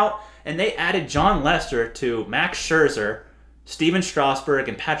went out and they added John Lester to Max Scherzer, Steven Strasburg,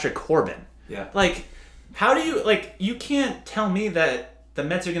 and Patrick Corbin. Yeah. Like, how do you, you can't tell me that the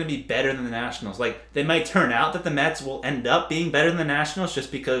Mets are going to be better than the Nationals. Like, they might turn out that the Mets will end up being better than the Nationals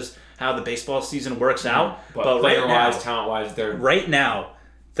just because how the baseball season works out. But player-wise, talent-wise, they're... Right now,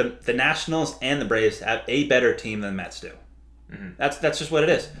 the Nationals and the Braves have a better team than the Mets do. That's just what it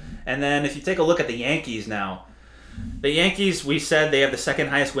is. And then if you take a look at the Yankees now, the Yankees, we said they have the second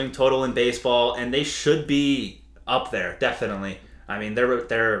highest win total in baseball, and they should be up there, definitely. I mean,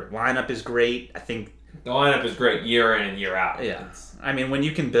 their lineup is great. I think... The lineup is great year in and year out. Yeah. I mean, when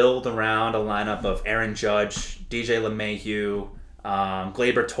you can build around a lineup of Aaron Judge, DJ LeMahieu,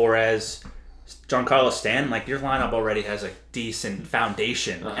 Gleyber Torres, Giancarlo Stanton, your lineup already has a decent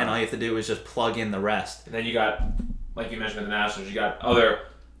foundation, and all you have to do is just plug in the rest. And then you got, like you mentioned with the Nationals, you got other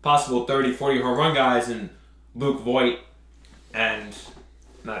possible 30, 40 home run guys in Luke Voit and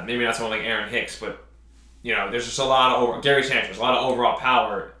maybe not someone like Aaron Hicks, but there's just a lot of Gary Sanchez, a lot of overall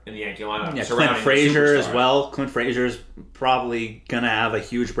power in the Yankee lineup. Yeah, Clint Frazier as well. Clint Frazier's probably going to have a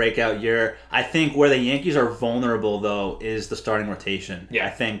huge breakout year. I think where the Yankees are vulnerable, though, is the starting rotation. Yeah.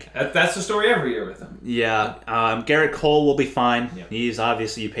 I think that's the story every year with them. Yeah. Garrett Cole will be fine. Yeah. He's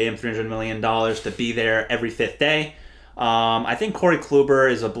obviously, you pay him $300 million to be there every fifth day. I think Corey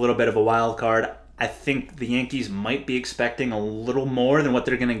Kluber is a little bit of a wild card. I think the Yankees might be expecting a little more than what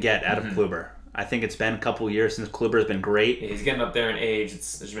they're going to get out of Kluber. I think it's been a couple years since Kluber's been great. Yeah, he's getting up there in age.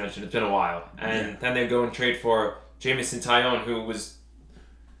 As you mentioned, it's been a while. And then they go and trade for Jamison Tyone, who was...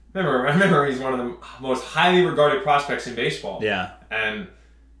 I remember he's one of the most highly regarded prospects in baseball. Yeah. And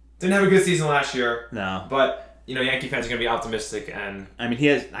didn't have a good season last year. No. But, Yankee fans are going to be optimistic. And I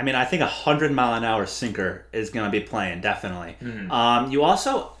think a 100-mile-an-hour sinker is going to be playing, definitely. You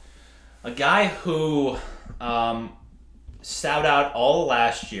also... A guy who sat out all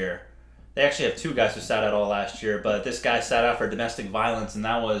last year... They actually have two guys who sat out all last year, but this guy sat out for domestic violence, and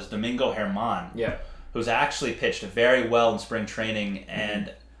that was Domingo Germán, who's actually pitched very well in spring training,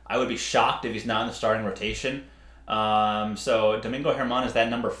 and I would be shocked if he's not in the starting rotation. So Domingo Germán is that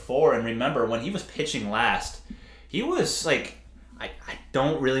number 4, and remember, when he was pitching last, he was I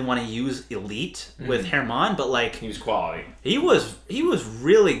don't really want to use elite with Germán, but he was quality. He was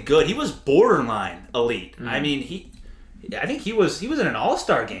really good. He was borderline elite. I mean, I think he was in an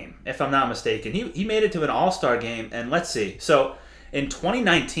All-Star game, if I'm not mistaken. He made it to an All-Star game, and let's see. So, in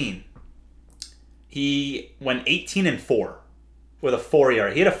 2019, he went 18-4 with a 4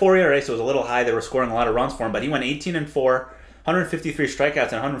 ERA. He had a 4 ERA, so it was a little high. They were scoring a lot of runs for him, but he went 18-4, 153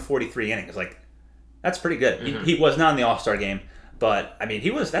 strikeouts, and 143 innings. That's pretty good. He was not in the All-Star game, but, I mean,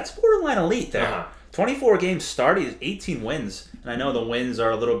 that's borderline elite there. 24 games started, 18 wins. And I know the wins are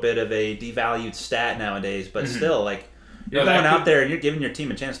a little bit of a devalued stat nowadays, but still, you're going out there and you're giving your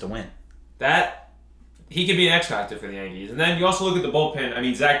team a chance to win. He could be an X factor for the Yankees. And then you also look at the bullpen. I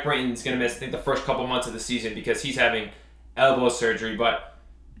mean, Zach Britton's going to miss, I think, the first couple months of the season because he's having elbow surgery. But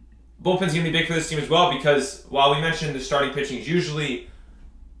bullpen's going to be big for this team as well because while we mentioned the starting pitching is usually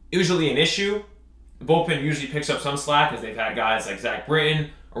an issue, the bullpen usually picks up some slack as they've had guys like Zach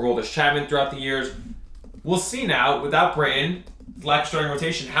Britton, Aroldis Chapman throughout the years. We'll see now, without Britton, lack of starting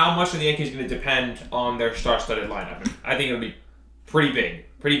rotation, how much are the Yankees going to depend on their star-studded lineup? I think it'll be pretty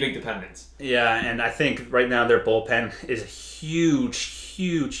big dependence. Yeah, and I think right now their bullpen is a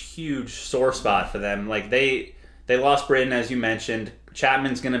huge sore spot for them. They lost Britton, as you mentioned.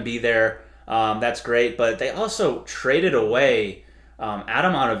 Chapman's going to be there. That's great, but they also traded away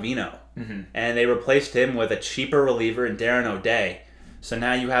Adam Ottavino, and they replaced him with a cheaper reliever in Darren O'Day. So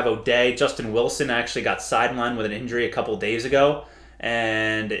now you have O'Day. Justin Wilson actually got sidelined with an injury a couple days ago,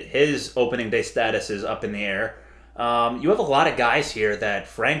 and his opening day status is up in the air. You have a lot of guys here that,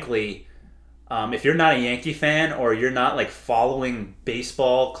 frankly, if you're not a Yankee fan or you're not following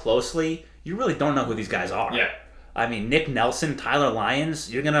baseball closely, you really don't know who these guys are. Yeah. I mean, Nick Nelson, Tyler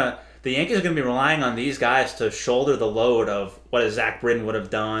Lyons, the Yankees are going to be relying on these guys to shoulder the load of what a Zach Britton would have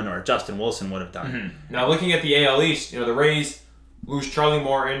done or Justin Wilson would have done. Mm-hmm. Now, looking at the AL East, the Rays lose Charlie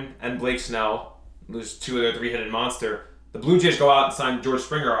Morton and Blake Snell, lose two of their three-headed monster. The Blue Jays go out and sign George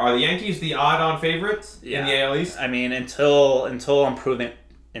Springer. Are the Yankees the odd-on favorites in the AL East? I mean, until I'm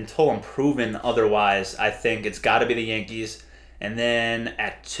proven otherwise, I think it's got to be the Yankees. And then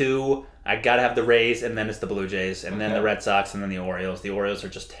at 2, I got to have the Rays, and then it's the Blue Jays, and then the Red Sox, and then the Orioles. The Orioles are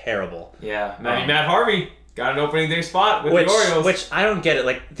just terrible. Yeah. Matt Harvey got an opening day spot with the Orioles. Which I don't get it.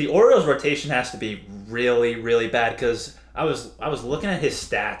 Like, the Orioles rotation has to be really, really bad because I was looking at his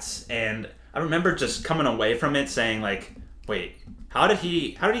stats, and I remember just coming away from it saying, like, wait, how did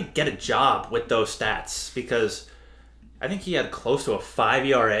he get a job with those stats? Because I think he had close to a 5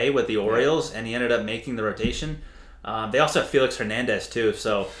 ERA with the Orioles, and he ended up making the rotation. They also have Felix Hernandez, too.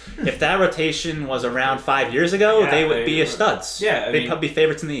 So if that rotation was around 5 years ago, they would be studs. Yeah, they'd probably be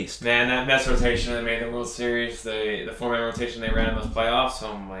favorites in the East. Man, that Mets rotation that made the World Series, the 4-man rotation they ran in those playoffs,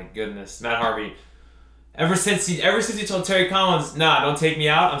 oh my goodness. Matt Harvey, ever since he told Terry Collins, nah, don't take me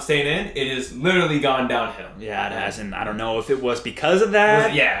out, I'm staying in, it has literally gone downhill. Yeah, it has, and I don't know if it was because of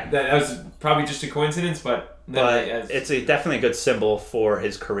that. That was probably just a coincidence, but it's definitely a good symbol for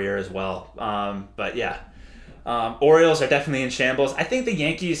his career as well. But yeah, Orioles are definitely in shambles. I think the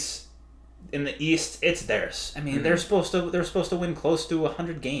Yankees in the East, it's theirs. I mean, they're supposed to win close to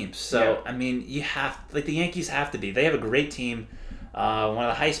 100 games. So I mean, the Yankees have to be. They have a great team, one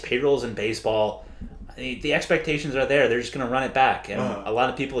of the highest payrolls in baseball. The expectations are there. They're just going to run it back. And a lot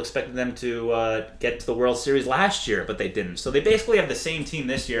of people expected them to get to the World Series last year, but they didn't. So they basically have the same team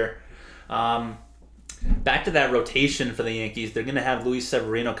this year. Back to that rotation for the Yankees, they're going to have Luis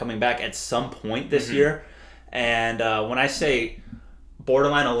Severino coming back at some point this year. And when I say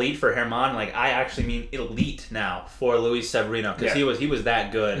borderline elite for Germán, like, I actually mean elite now for Luis Severino because he was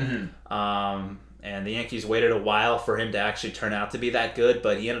that good. And the Yankees waited a while for him to actually turn out to be that good,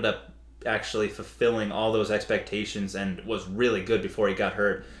 but he ended up actually fulfilling all those expectations and was really good before he got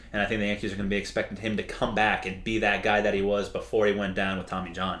hurt. And I think the Yankees are going to be expecting him to come back and be that guy that he was before he went down with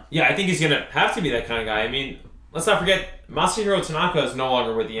Tommy John. Yeah, I think he's going to have to be that kind of guy. I mean, let's not forget, Masahiro Tanaka is no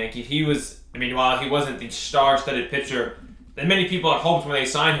longer with the Yankees. While he wasn't the star-studded pitcher that many people had hoped when they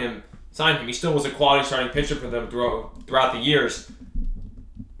signed him, he still was a quality starting pitcher for them throughout the years.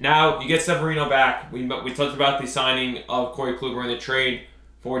 Now, you get Severino back. We talked about the signing of Corey Kluber in the trade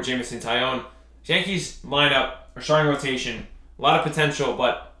for Jameson Taillon. Yankees lineup, or starting rotation, a lot of potential,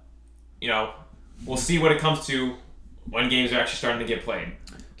 but, we'll see what it comes to when games are actually starting to get played.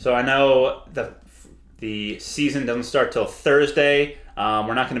 So I know the season doesn't start till Thursday.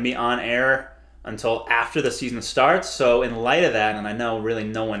 We're not going to be on air until after the season starts. So in light of that, and I know really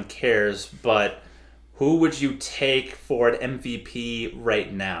no one cares, but who would you take for an MVP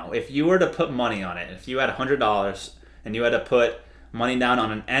right now? If you were to put money on it, if you had $100 and you had to put money down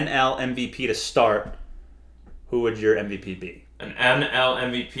on an NL MVP to start, who would your MVP be? An NL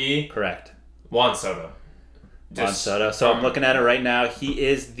MVP? Correct. Juan Soto. Juan Soto. So I'm looking at it right now. He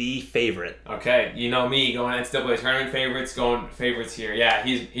is the favorite. Okay. You know me, going NCAA tournament favorites, going favorites here. Yeah,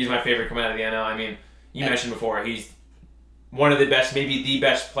 he's my favorite coming out of the NL. I mean, you mentioned before, he's one of the best, maybe the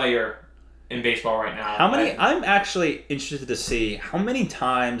best player in baseball right now. I'm actually interested to see how many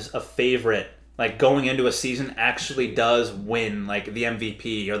times a favorite, like, going into a season actually does win, like, the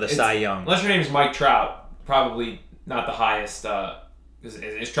MVP or the Cy Young. Unless your name is Mike Trout, probably not the highest.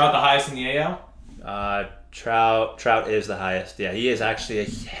 Is Trout the highest in the AL? Trout is the highest. Yeah, he is actually a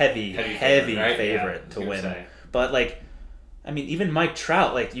heavy favorite to win. But, like, I mean, even Mike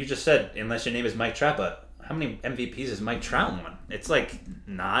Trout, like you just said, unless your name is Mike Trout, but how many MVPs has Mike Trout won? It's, like,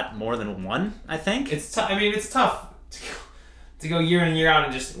 not more than one, I think. It's tough. I mean, it's tough to go year in and year out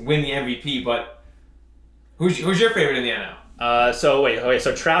and just win the MVP, but who's your favorite in the NL?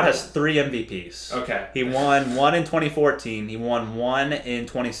 So Trout has 3 MVPs. Okay. He won 1 in 2014, he won 1 in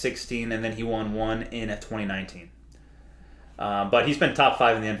 2016, and then he won 1 in 2019. But he's been top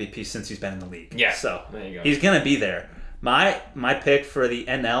 5 in the MVP since he's been in the league. Yeah. So there you go. He's gonna be there. My pick for the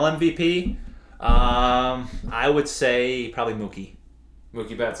NL MVP, I would say probably Mookie.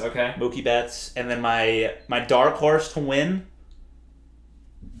 Mookie Betts, okay. Mookie Betts, and then my dark horse to win.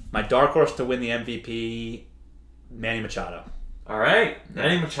 My dark horse to win the MVP, Manny Machado. All right,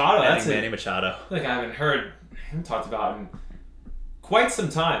 Manny Machado. Manny Machado. I feel like I haven't heard him talked about in quite some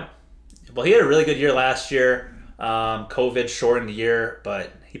time. Well, he had a really good year last year. COVID shortened the year,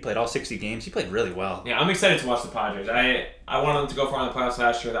 but he played all 60 games. He played really well. Yeah, I'm excited to watch the Padres. I wanted them to go far in the playoffs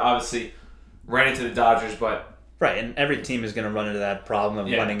last year. They obviously ran into the Dodgers, but right, and every team is going to run into that problem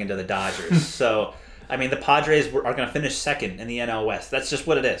of running into the Dodgers. So I mean, the Padres are going to finish second in the NL West. That's just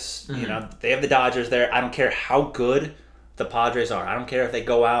what it is. You know, they have the Dodgers there. I don't care how good the Padres are. I don't care if they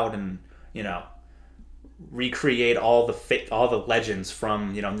go out and, you know, recreate all the legends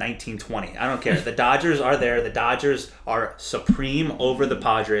from, you know, 1920. I don't care. The Dodgers are there. The Dodgers are supreme over the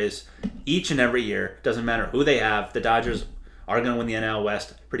Padres each and every year. Doesn't matter who they have. The Dodgers are going to win the NL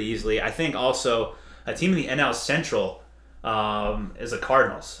West pretty easily. I think also a team in the NL Central is the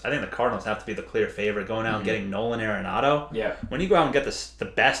Cardinals. I think the Cardinals have to be the clear favorite, going out and getting Nolan Arenado. Yeah. When you go out and get the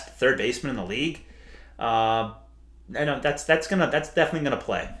best third baseman in the league, I know that's definitely gonna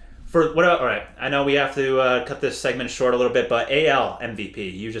play. All right, I know we have to cut this segment short a little bit, but AL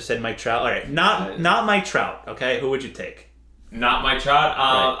MVP. You just said Mike Trout. All right, not Mike Trout. Okay, who would you take? Not Mike Trout.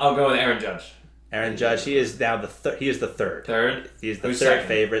 Right. I'll go with Aaron Judge. Aaron Judge. He is now he is the third. Third. He's the Who's third second?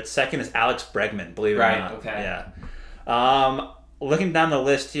 favorite. Second is Alex Bregman. Believe it or not. Okay. Yeah. Looking down the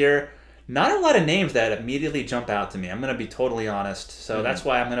list here, not a lot of names that immediately jump out to me. I'm gonna be totally honest. So that's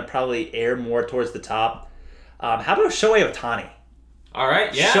why I'm gonna probably err more towards the top. How about Shohei Ohtani? All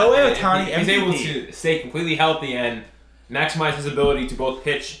right, yeah. Shohei Ohtani, He's MVP. able to stay completely healthy and maximize his ability to both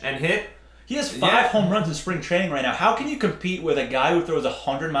pitch and hit. He has 5 home runs in spring training right now. How can you compete with a guy who throws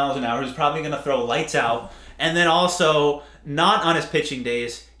 100 miles an hour, who's probably going to throw lights out, and then also, not on his pitching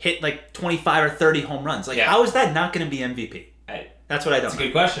days, hit like 25 or 30 home runs? Like, how is that not going to be MVP? That's what I don't know. That's a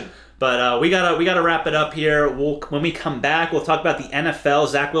good question. But we gotta wrap it up here. When we come back, we'll talk about the NFL,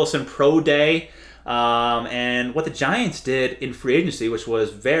 Zach Wilson Pro Day, and what the Giants did in free agency, which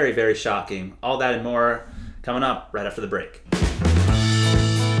was very, very shocking. All that and more coming up right after the break.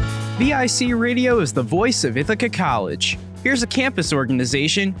 VIC Radio is the voice of Ithaca College. Here's a campus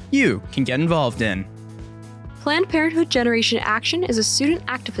organization you can get involved in. Planned Parenthood Generation Action is a student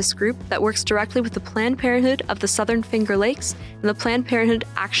activist group that works directly with the Planned Parenthood of the Southern Finger Lakes and the Planned Parenthood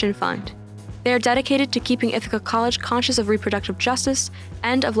Action Fund. They are dedicated to keeping Ithaca College conscious of reproductive justice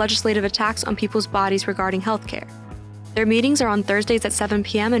and of legislative attacks on people's bodies regarding healthcare. Their meetings are on Thursdays at 7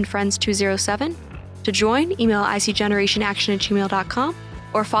 p.m. in Friends 207. To join, email icgenerationaction@gmail.com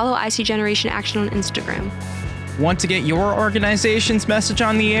or follow IC Generation Action on Instagram. Want to get your organization's message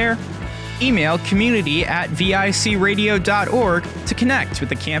on the air? Email community@vicradio.org to connect with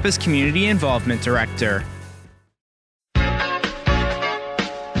the Campus Community Involvement Director.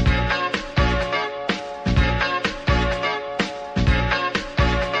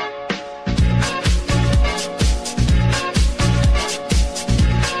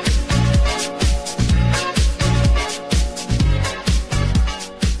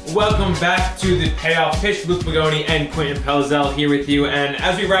 Welcome back to the Payoff Pitch. Luke Bugoni and Quentin Pelzel here with you. And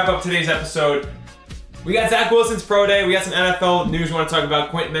as we wrap up today's episode, we got Zach Wilson's Pro Day. We got some NFL news we want to talk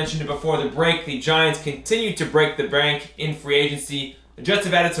about. Quentin mentioned it before the break. The Giants continue to break the bank in free agency. The Jets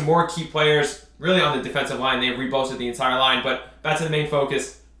have added some more key players, really on the defensive line. They've rebolstered the entire line. But back to the main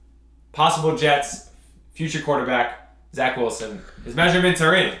focus. Possible Jets, future quarterback, Zach Wilson. His measurements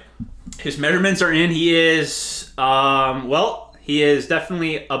are in. His measurements are in. He is, he is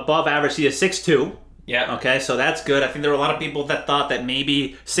definitely above average. He is 6'2". Yeah. Okay, so that's good. I think there were a lot of people that thought that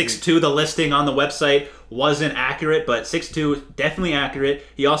maybe 6'2", the listing on the website, wasn't accurate, but 6'2", definitely accurate.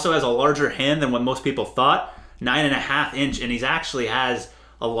 He also has a larger hand than what most people thought, 9.5 inch, and he actually has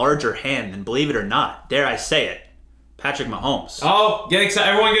a larger hand than, believe it or not, dare I say it, Patrick Mahomes. Oh, get excited.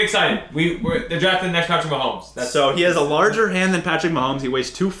 Everyone get excited. They're drafting the next Patrick Mahomes. So he has a larger hand than Patrick Mahomes. He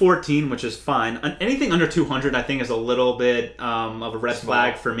weighs 214, which is fine. Anything under 200, I think, is a little bit of a red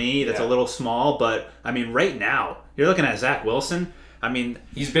flag for me. That's a little small. But, I mean, right now, you're looking at Zach Wilson. I mean,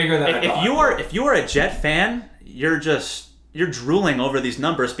 he's bigger than I thought. If you are a Jet fan, you're drooling over these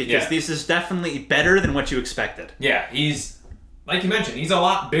numbers because this is definitely better than what you expected. Yeah, he's, like you mentioned, he's a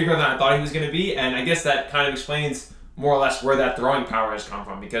lot bigger than I thought he was going to be. And I guess that kind of explains more or less where that throwing power has come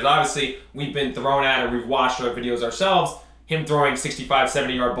from, because obviously we've been thrown at, or we've watched our videos ourselves, him throwing 65,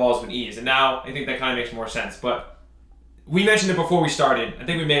 70-yard balls with ease, and now I think that kind of makes more sense. But we mentioned it before we started. I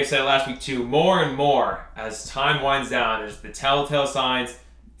think we may have said it last week too. More and more as time winds down, there's the telltale signs. It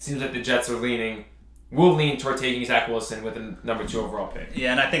seems like the Jets will lean toward taking Zach Wilson with a number 2 overall pick.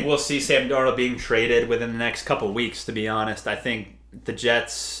 Yeah, and I think we'll see Sam Darnold being traded within the next couple weeks, to be honest. I think the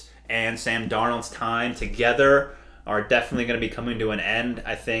Jets and Sam Darnold's time together are definitely going to be coming to an end.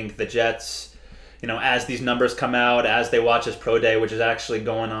 I think the Jets, as these numbers come out, as they watch his Pro Day, which is actually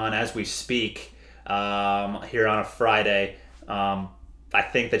going on as we speak here on a Friday, I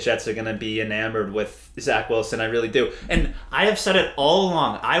think the Jets are going to be enamored with Zach Wilson. I really do. And I have said it all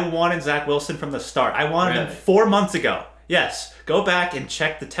along. I wanted Zach Wilson from the start. I wanted him 4 months ago. Yes, go back and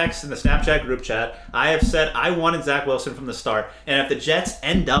check the text in the Snapchat group chat. I have said I wanted Zach Wilson from the start. And if the Jets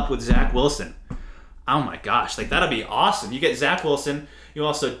end up with Zach Wilson, Oh my gosh, like that'd be awesome. You get Zach Wilson. You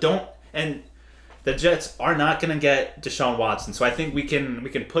also don't, and the Jets are not going to get Deshaun Watson. So I think we can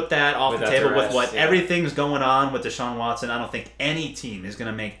put that off the table with what everything's going on with Deshaun Watson. I don't think any team is going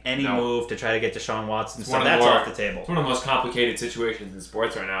to make any move to try to get Deshaun Watson. So that's off the table. It's one of the most complicated situations in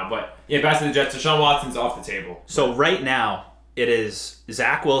sports right now. But yeah, back to the Jets. Deshaun Watson's off the table. So right now it is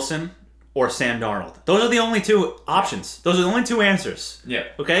Zach Wilson or Sam Darnold. Those are the only two options. Those are the only two answers. Yeah.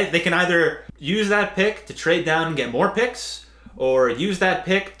 Okay? They can either use that pick to trade down and get more picks, or use that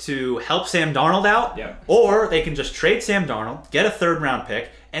pick to help Sam Darnold out, or they can just trade Sam Darnold, get a 3rd round pick,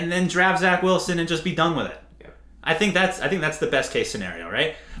 and then draft Zach Wilson and just be done with it. Yep. I think that's the best case scenario,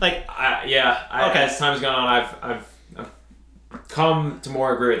 right? Like, as time's gone on, I've come to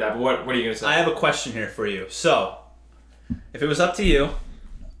more agree with that. But what are you gonna say? I have a question here for you. So, if it was up to you,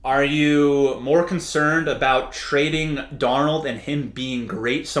 are you more concerned about trading Darnold and him being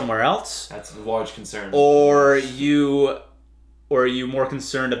great somewhere else? That's a large concern. Or are you more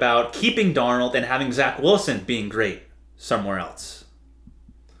concerned about keeping Darnold and having Zach Wilson being great somewhere else?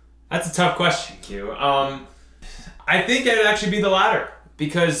 That's a tough question, Q. I think it would actually be the latter,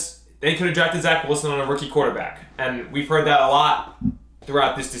 because they could have drafted Zach Wilson on a rookie quarterback. And we've heard that a lot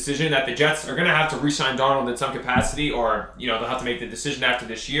throughout this decision, that the Jets are going to have to re-sign Darnold in some capacity, or they'll have to make the decision after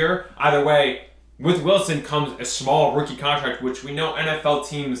this year. Either way, with Wilson comes a small rookie contract, which we know NFL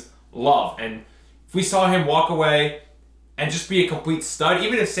teams love. And if we saw him walk away and just be a complete stud,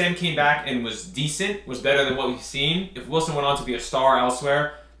 even if Sam came back and was decent, was better than what we've seen, if Wilson went on to be a star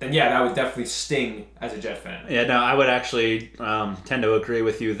elsewhere, then yeah, that would definitely sting as a Jet fan. Yeah, no, I would actually tend to agree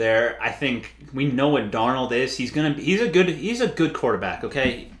with you there. I think we know what Darnold is. He's a good quarterback.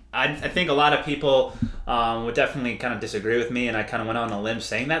 Okay, I think a lot of people would definitely kind of disagree with me, and I kind of went on a limb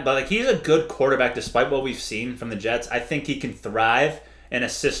saying that. But like, he's a good quarterback despite what we've seen from the Jets. I think he can thrive in a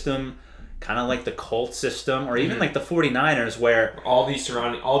system kind of like the Colts system, or even like the 49ers, where all the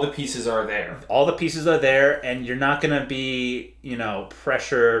pieces are there. All the pieces are there, and you're not going to be,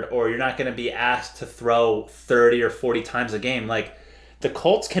 pressured, or you're not going to be asked to throw 30 or 40 times a game. Like, the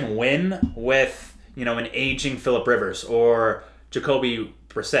Colts can win with, an aging Phillip Rivers or Jacoby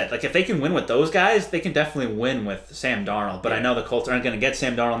Brissett. Like, if they can win with those guys, they can definitely win with Sam Darnold. But I know the Colts aren't going to get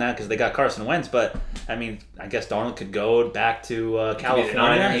Sam Darnold now because they got Carson Wentz. But, I guess Darnold could go back to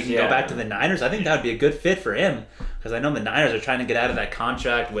California. He can go back to the Niners. I think that would be a good fit for him, because I know the Niners are trying to get out of that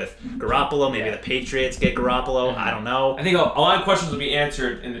contract with Garoppolo. Maybe the Patriots get Garoppolo. I don't know. I think a lot of questions will be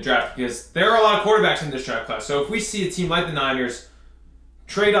answered in the draft, because there are a lot of quarterbacks in this draft class. So if we see a team like the Niners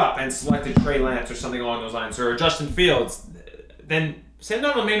trade up and select a Trey Lance or something along those lines, or Justin Fields, then Sam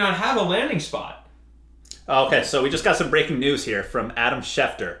Darnold may not have a landing spot. Okay, so we just got some breaking news here from Adam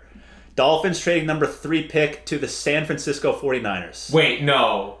Schefter. Dolphins trading number 3 pick to the San Francisco 49ers. Wait,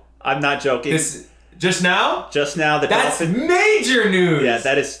 no. I'm not joking. Just now? Just now. That's major news. Yeah,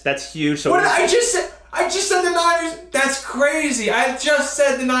 that's huge. So what did I just say? I just said the Niners. That's crazy. I just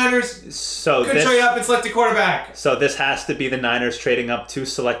said the Niners could trade up and select a quarterback. So this has to be the Niners trading up to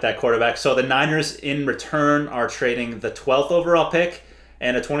select that quarterback. So the Niners, in return, are trading the 12th overall pick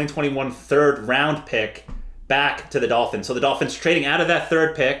and a 2021 3rd round pick back to the Dolphins. So the Dolphins trading out of that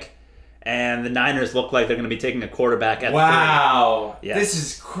 3rd pick, and the Niners look like they're going to be taking a quarterback at 3. Wow. Yes. This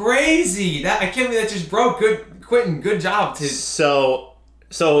is crazy. I can't believe that just broke. Good, Quentin. Good job.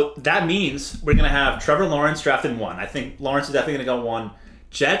 So that means we're going to have Trevor Lawrence drafted 1. I think Lawrence is definitely going to go 1.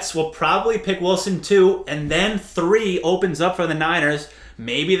 Jets will probably pick Wilson 2, and then 3 opens up for the Niners.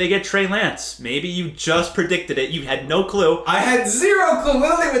 Maybe they get Trey Lance. Maybe you just predicted it. You had no clue. I had 0 clue,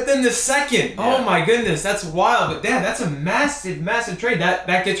 literally within the second. Yeah. Oh my goodness, that's wild. But damn, that's a massive, massive trade.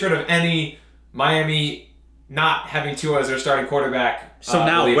 That gets rid of any Miami not having Tua as their starting quarterback. So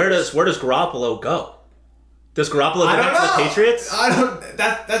now, where does Garoppolo go? Does Garoppolo go back to the Patriots?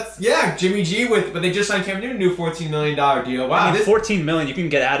 That's Jimmy G but they just signed Cam Newton, new $14 million deal. Wow, $14 million, you can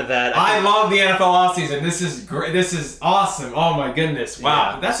get out of that. I love the NFL offseason. This is great. This is awesome. Oh my goodness.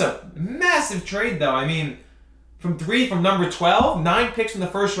 Wow. Yeah. That's a massive trade though. From number 12, 9 picks in the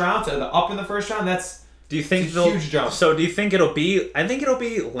first round to the up in the first round, that's a huge jump. So do you think it'll be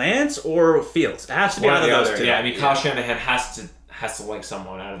Lance or Fields? It has to be one out of those two. Yeah, Kyle Shanahan has to like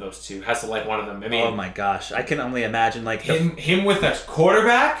someone out of those two. Has to like one of them. Oh my gosh, I can only imagine like him with a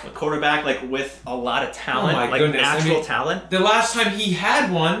quarterback. A quarterback like with a lot of talent, oh my goodness. Natural talent. The last time he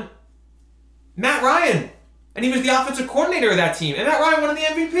had one, Matt Ryan, and he was the offensive coordinator of that team, and Matt Ryan won the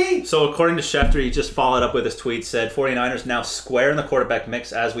MVP. So according to Schefter, he just followed up with his tweet, said 49ers now square in the quarterback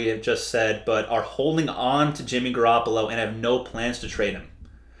mix, as we have just said, but are holding on to Jimmy Garoppolo and have no plans to trade him.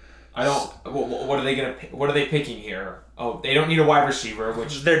 I don't. What are they gonna? What are they picking here? Oh, they don't need a wide receiver,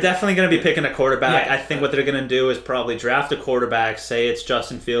 which they're definitely going to be picking a quarterback. Yeah. I think what they're going to do is probably draft a quarterback, say it's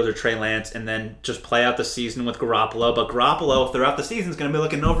Justin Fields or Trey Lance, and then just play out the season with Garoppolo. But Garoppolo, throughout the season, is going to be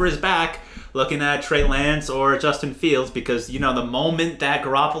looking over his back, looking at Trey Lance or Justin Fields, because, the moment that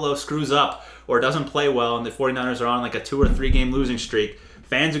Garoppolo screws up or doesn't play well and the 49ers are on like a 2 or 3 game losing streak,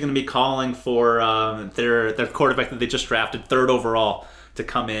 fans are going to be calling for their quarterback that they just drafted 3rd overall to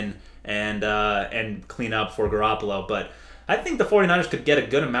come in and clean up for Garoppolo. But I think the 49ers could get a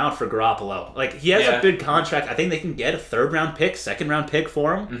good amount for Garoppolo. Like, he has a big contract. I think they can get a 3rd-round pick, 2nd-round pick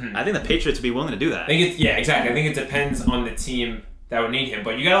for him. Mm-hmm. I think the Patriots would be willing to do that. Exactly. I think it depends on the team that would need him.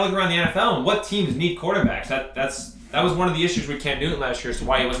 But you got to look around the NFL and what teams need quarterbacks. That was one of the issues with Cam Newton last year as to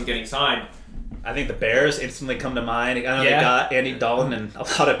why he wasn't getting signed. I think the Bears instantly come to mind. I know they got Andy Dalton, and a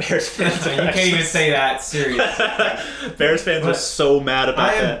lot of Bears fans. You can't even say that, seriously. Bears fans are so mad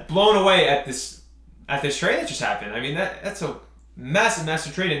about that. I am blown away at this trade that just happened. I mean, that's a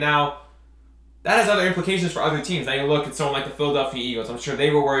massive trade, and now that has other implications for other teams. Now you look at someone like the Philadelphia Eagles. I'm sure they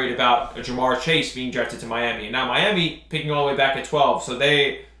were worried about Jamar Chase being drafted to Miami, and now Miami picking all the way back at 12, so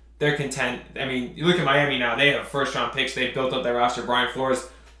they're content. I mean, you look at Miami now; they have 1st-round picks. They've built up their roster. Brian Flores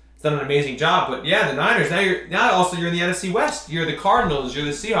done an amazing job, but the Niners, now also you're in the NFC West. You're the Cardinals, you're the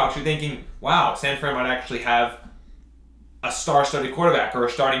Seahawks. You're thinking, wow, San Fran might actually have a star-studded quarterback or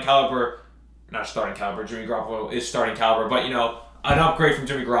a starting caliber. Not starting caliber. Jimmy Garoppolo is starting caliber, but an upgrade from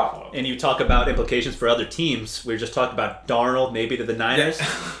Jimmy Garoppolo. And you talk about implications for other teams. We were just talking about Darnold maybe to the Niners.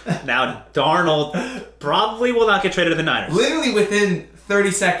 Now Darnold probably will not get traded to the Niners. Literally within 30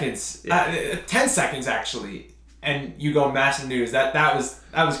 seconds, 10 seconds actually. And you go massive news. That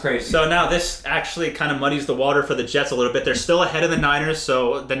was crazy. So now this actually kind of muddies the water for the Jets a little bit. They're still ahead of the Niners,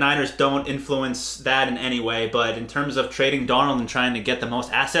 so the Niners don't influence that in any way. But in terms of trading Darnold and trying to get the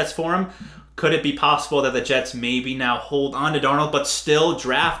most assets for him, could it be possible that the Jets maybe now hold on to Darnold but still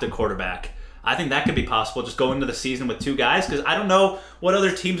draft a quarterback? I think that could be possible. Just go into the season with 2 guys, because I don't know what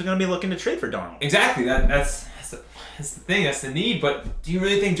other teams are going to be looking to trade for Darnold. Exactly. That's the thing. That's the need. But do you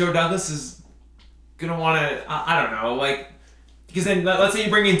really think Joe Douglas is gonna want to? I don't know, because then let's say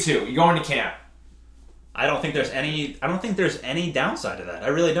you bring in 2, you go into camp. I don't think there's any downside to that. I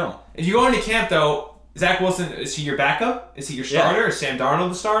really don't. If you go into camp though, Zach Wilson, is he your backup? Is he your starter? Is Sam Darnold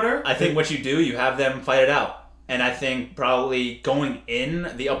the starter? I think what you do, you have them fight it out, and I think probably going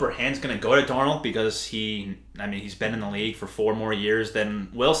in, the upper hand's gonna go to Darnold because he's been in the league for 4 more years than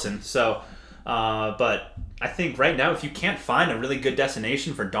Wilson. So, but I think right now, if you can't find a really good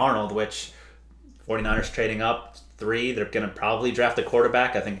destination for Darnold, which 49ers trading up 3, they're going to probably draft a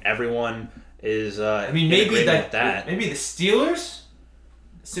quarterback. I think everyone is maybe that. Maybe the Steelers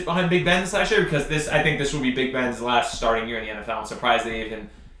sit behind Big Ben this last year, because I think this will be Big Ben's last starting year in the NFL. I'm surprised they even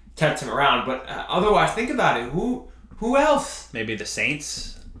kept him around. But otherwise, think about it. Who else? Maybe the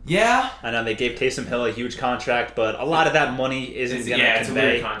Saints. Yeah. I know they gave Taysom Hill a huge contract, but a lot of that money isn't going to convey. It's a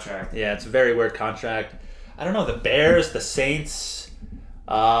weird contract. Yeah, it's a very weird contract. I don't know, the Bears, the Saints.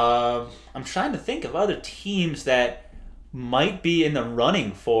 I'm trying to think of other teams that might be in the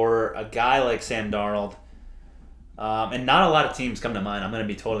running for a guy like Sam Darnold. And not a lot of teams come to mind, I'm going to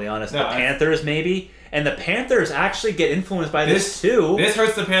be totally honest. The Panthers, maybe. And the Panthers actually get influenced by this too. This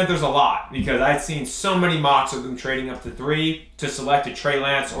hurts the Panthers a lot, because I've seen so many mocks of them trading up to 3 to select a Trey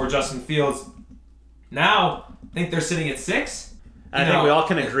Lance or Justin Fields. Now, I think they're sitting at 6. I think we all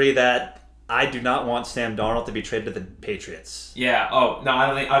can agree that I do not want Sam Darnold to be traded to the Patriots. Yeah. Oh no,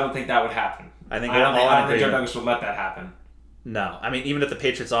 I don't think that would happen. I don't think Joe Douglas would let that happen. No, even if the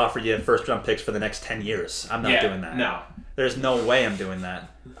Patriots offer you 1st-round picks for the next 10 years, I'm not doing that. No, there's no way I'm doing that.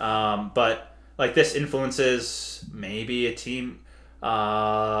 But this influences maybe a team.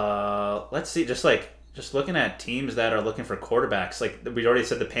 Let's see, just looking at teams that are looking for quarterbacks. We already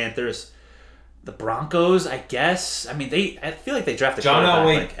said the Panthers. The Broncos, I guess. I feel like they draft a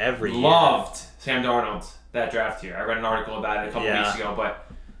quarterback every year. Loved Sam Darnold that draft year. I read an article about it a couple weeks ago,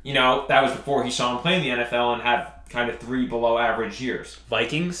 but that was before he saw him play in the NFL and have kind of 3 below average years.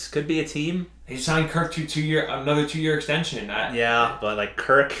 Vikings could be a team. They signed Kirk to another 2-year extension. But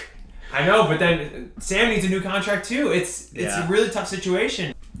Kirk. I know, but then Sam needs a new contract too. It's a really tough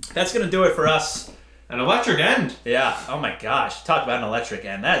situation. That's gonna do it for us. An electric end. Yeah. Oh my gosh. Talk about an electric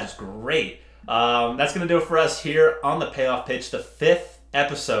end. That is great. That's going to do it for us here on the Payoff Pitch, the 5th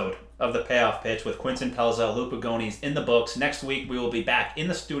episode of the Payoff Pitch with Quentin, Pelzel, Luke Bugoni's in the books. Next week, we will be back in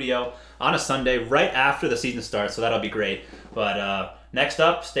the studio on a Sunday right after the season starts, so that'll be great. But next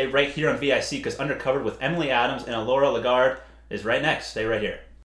up, stay right here on VIC, because Undercovered with Emily Adams and Alora Lagarde is right next. Stay right here.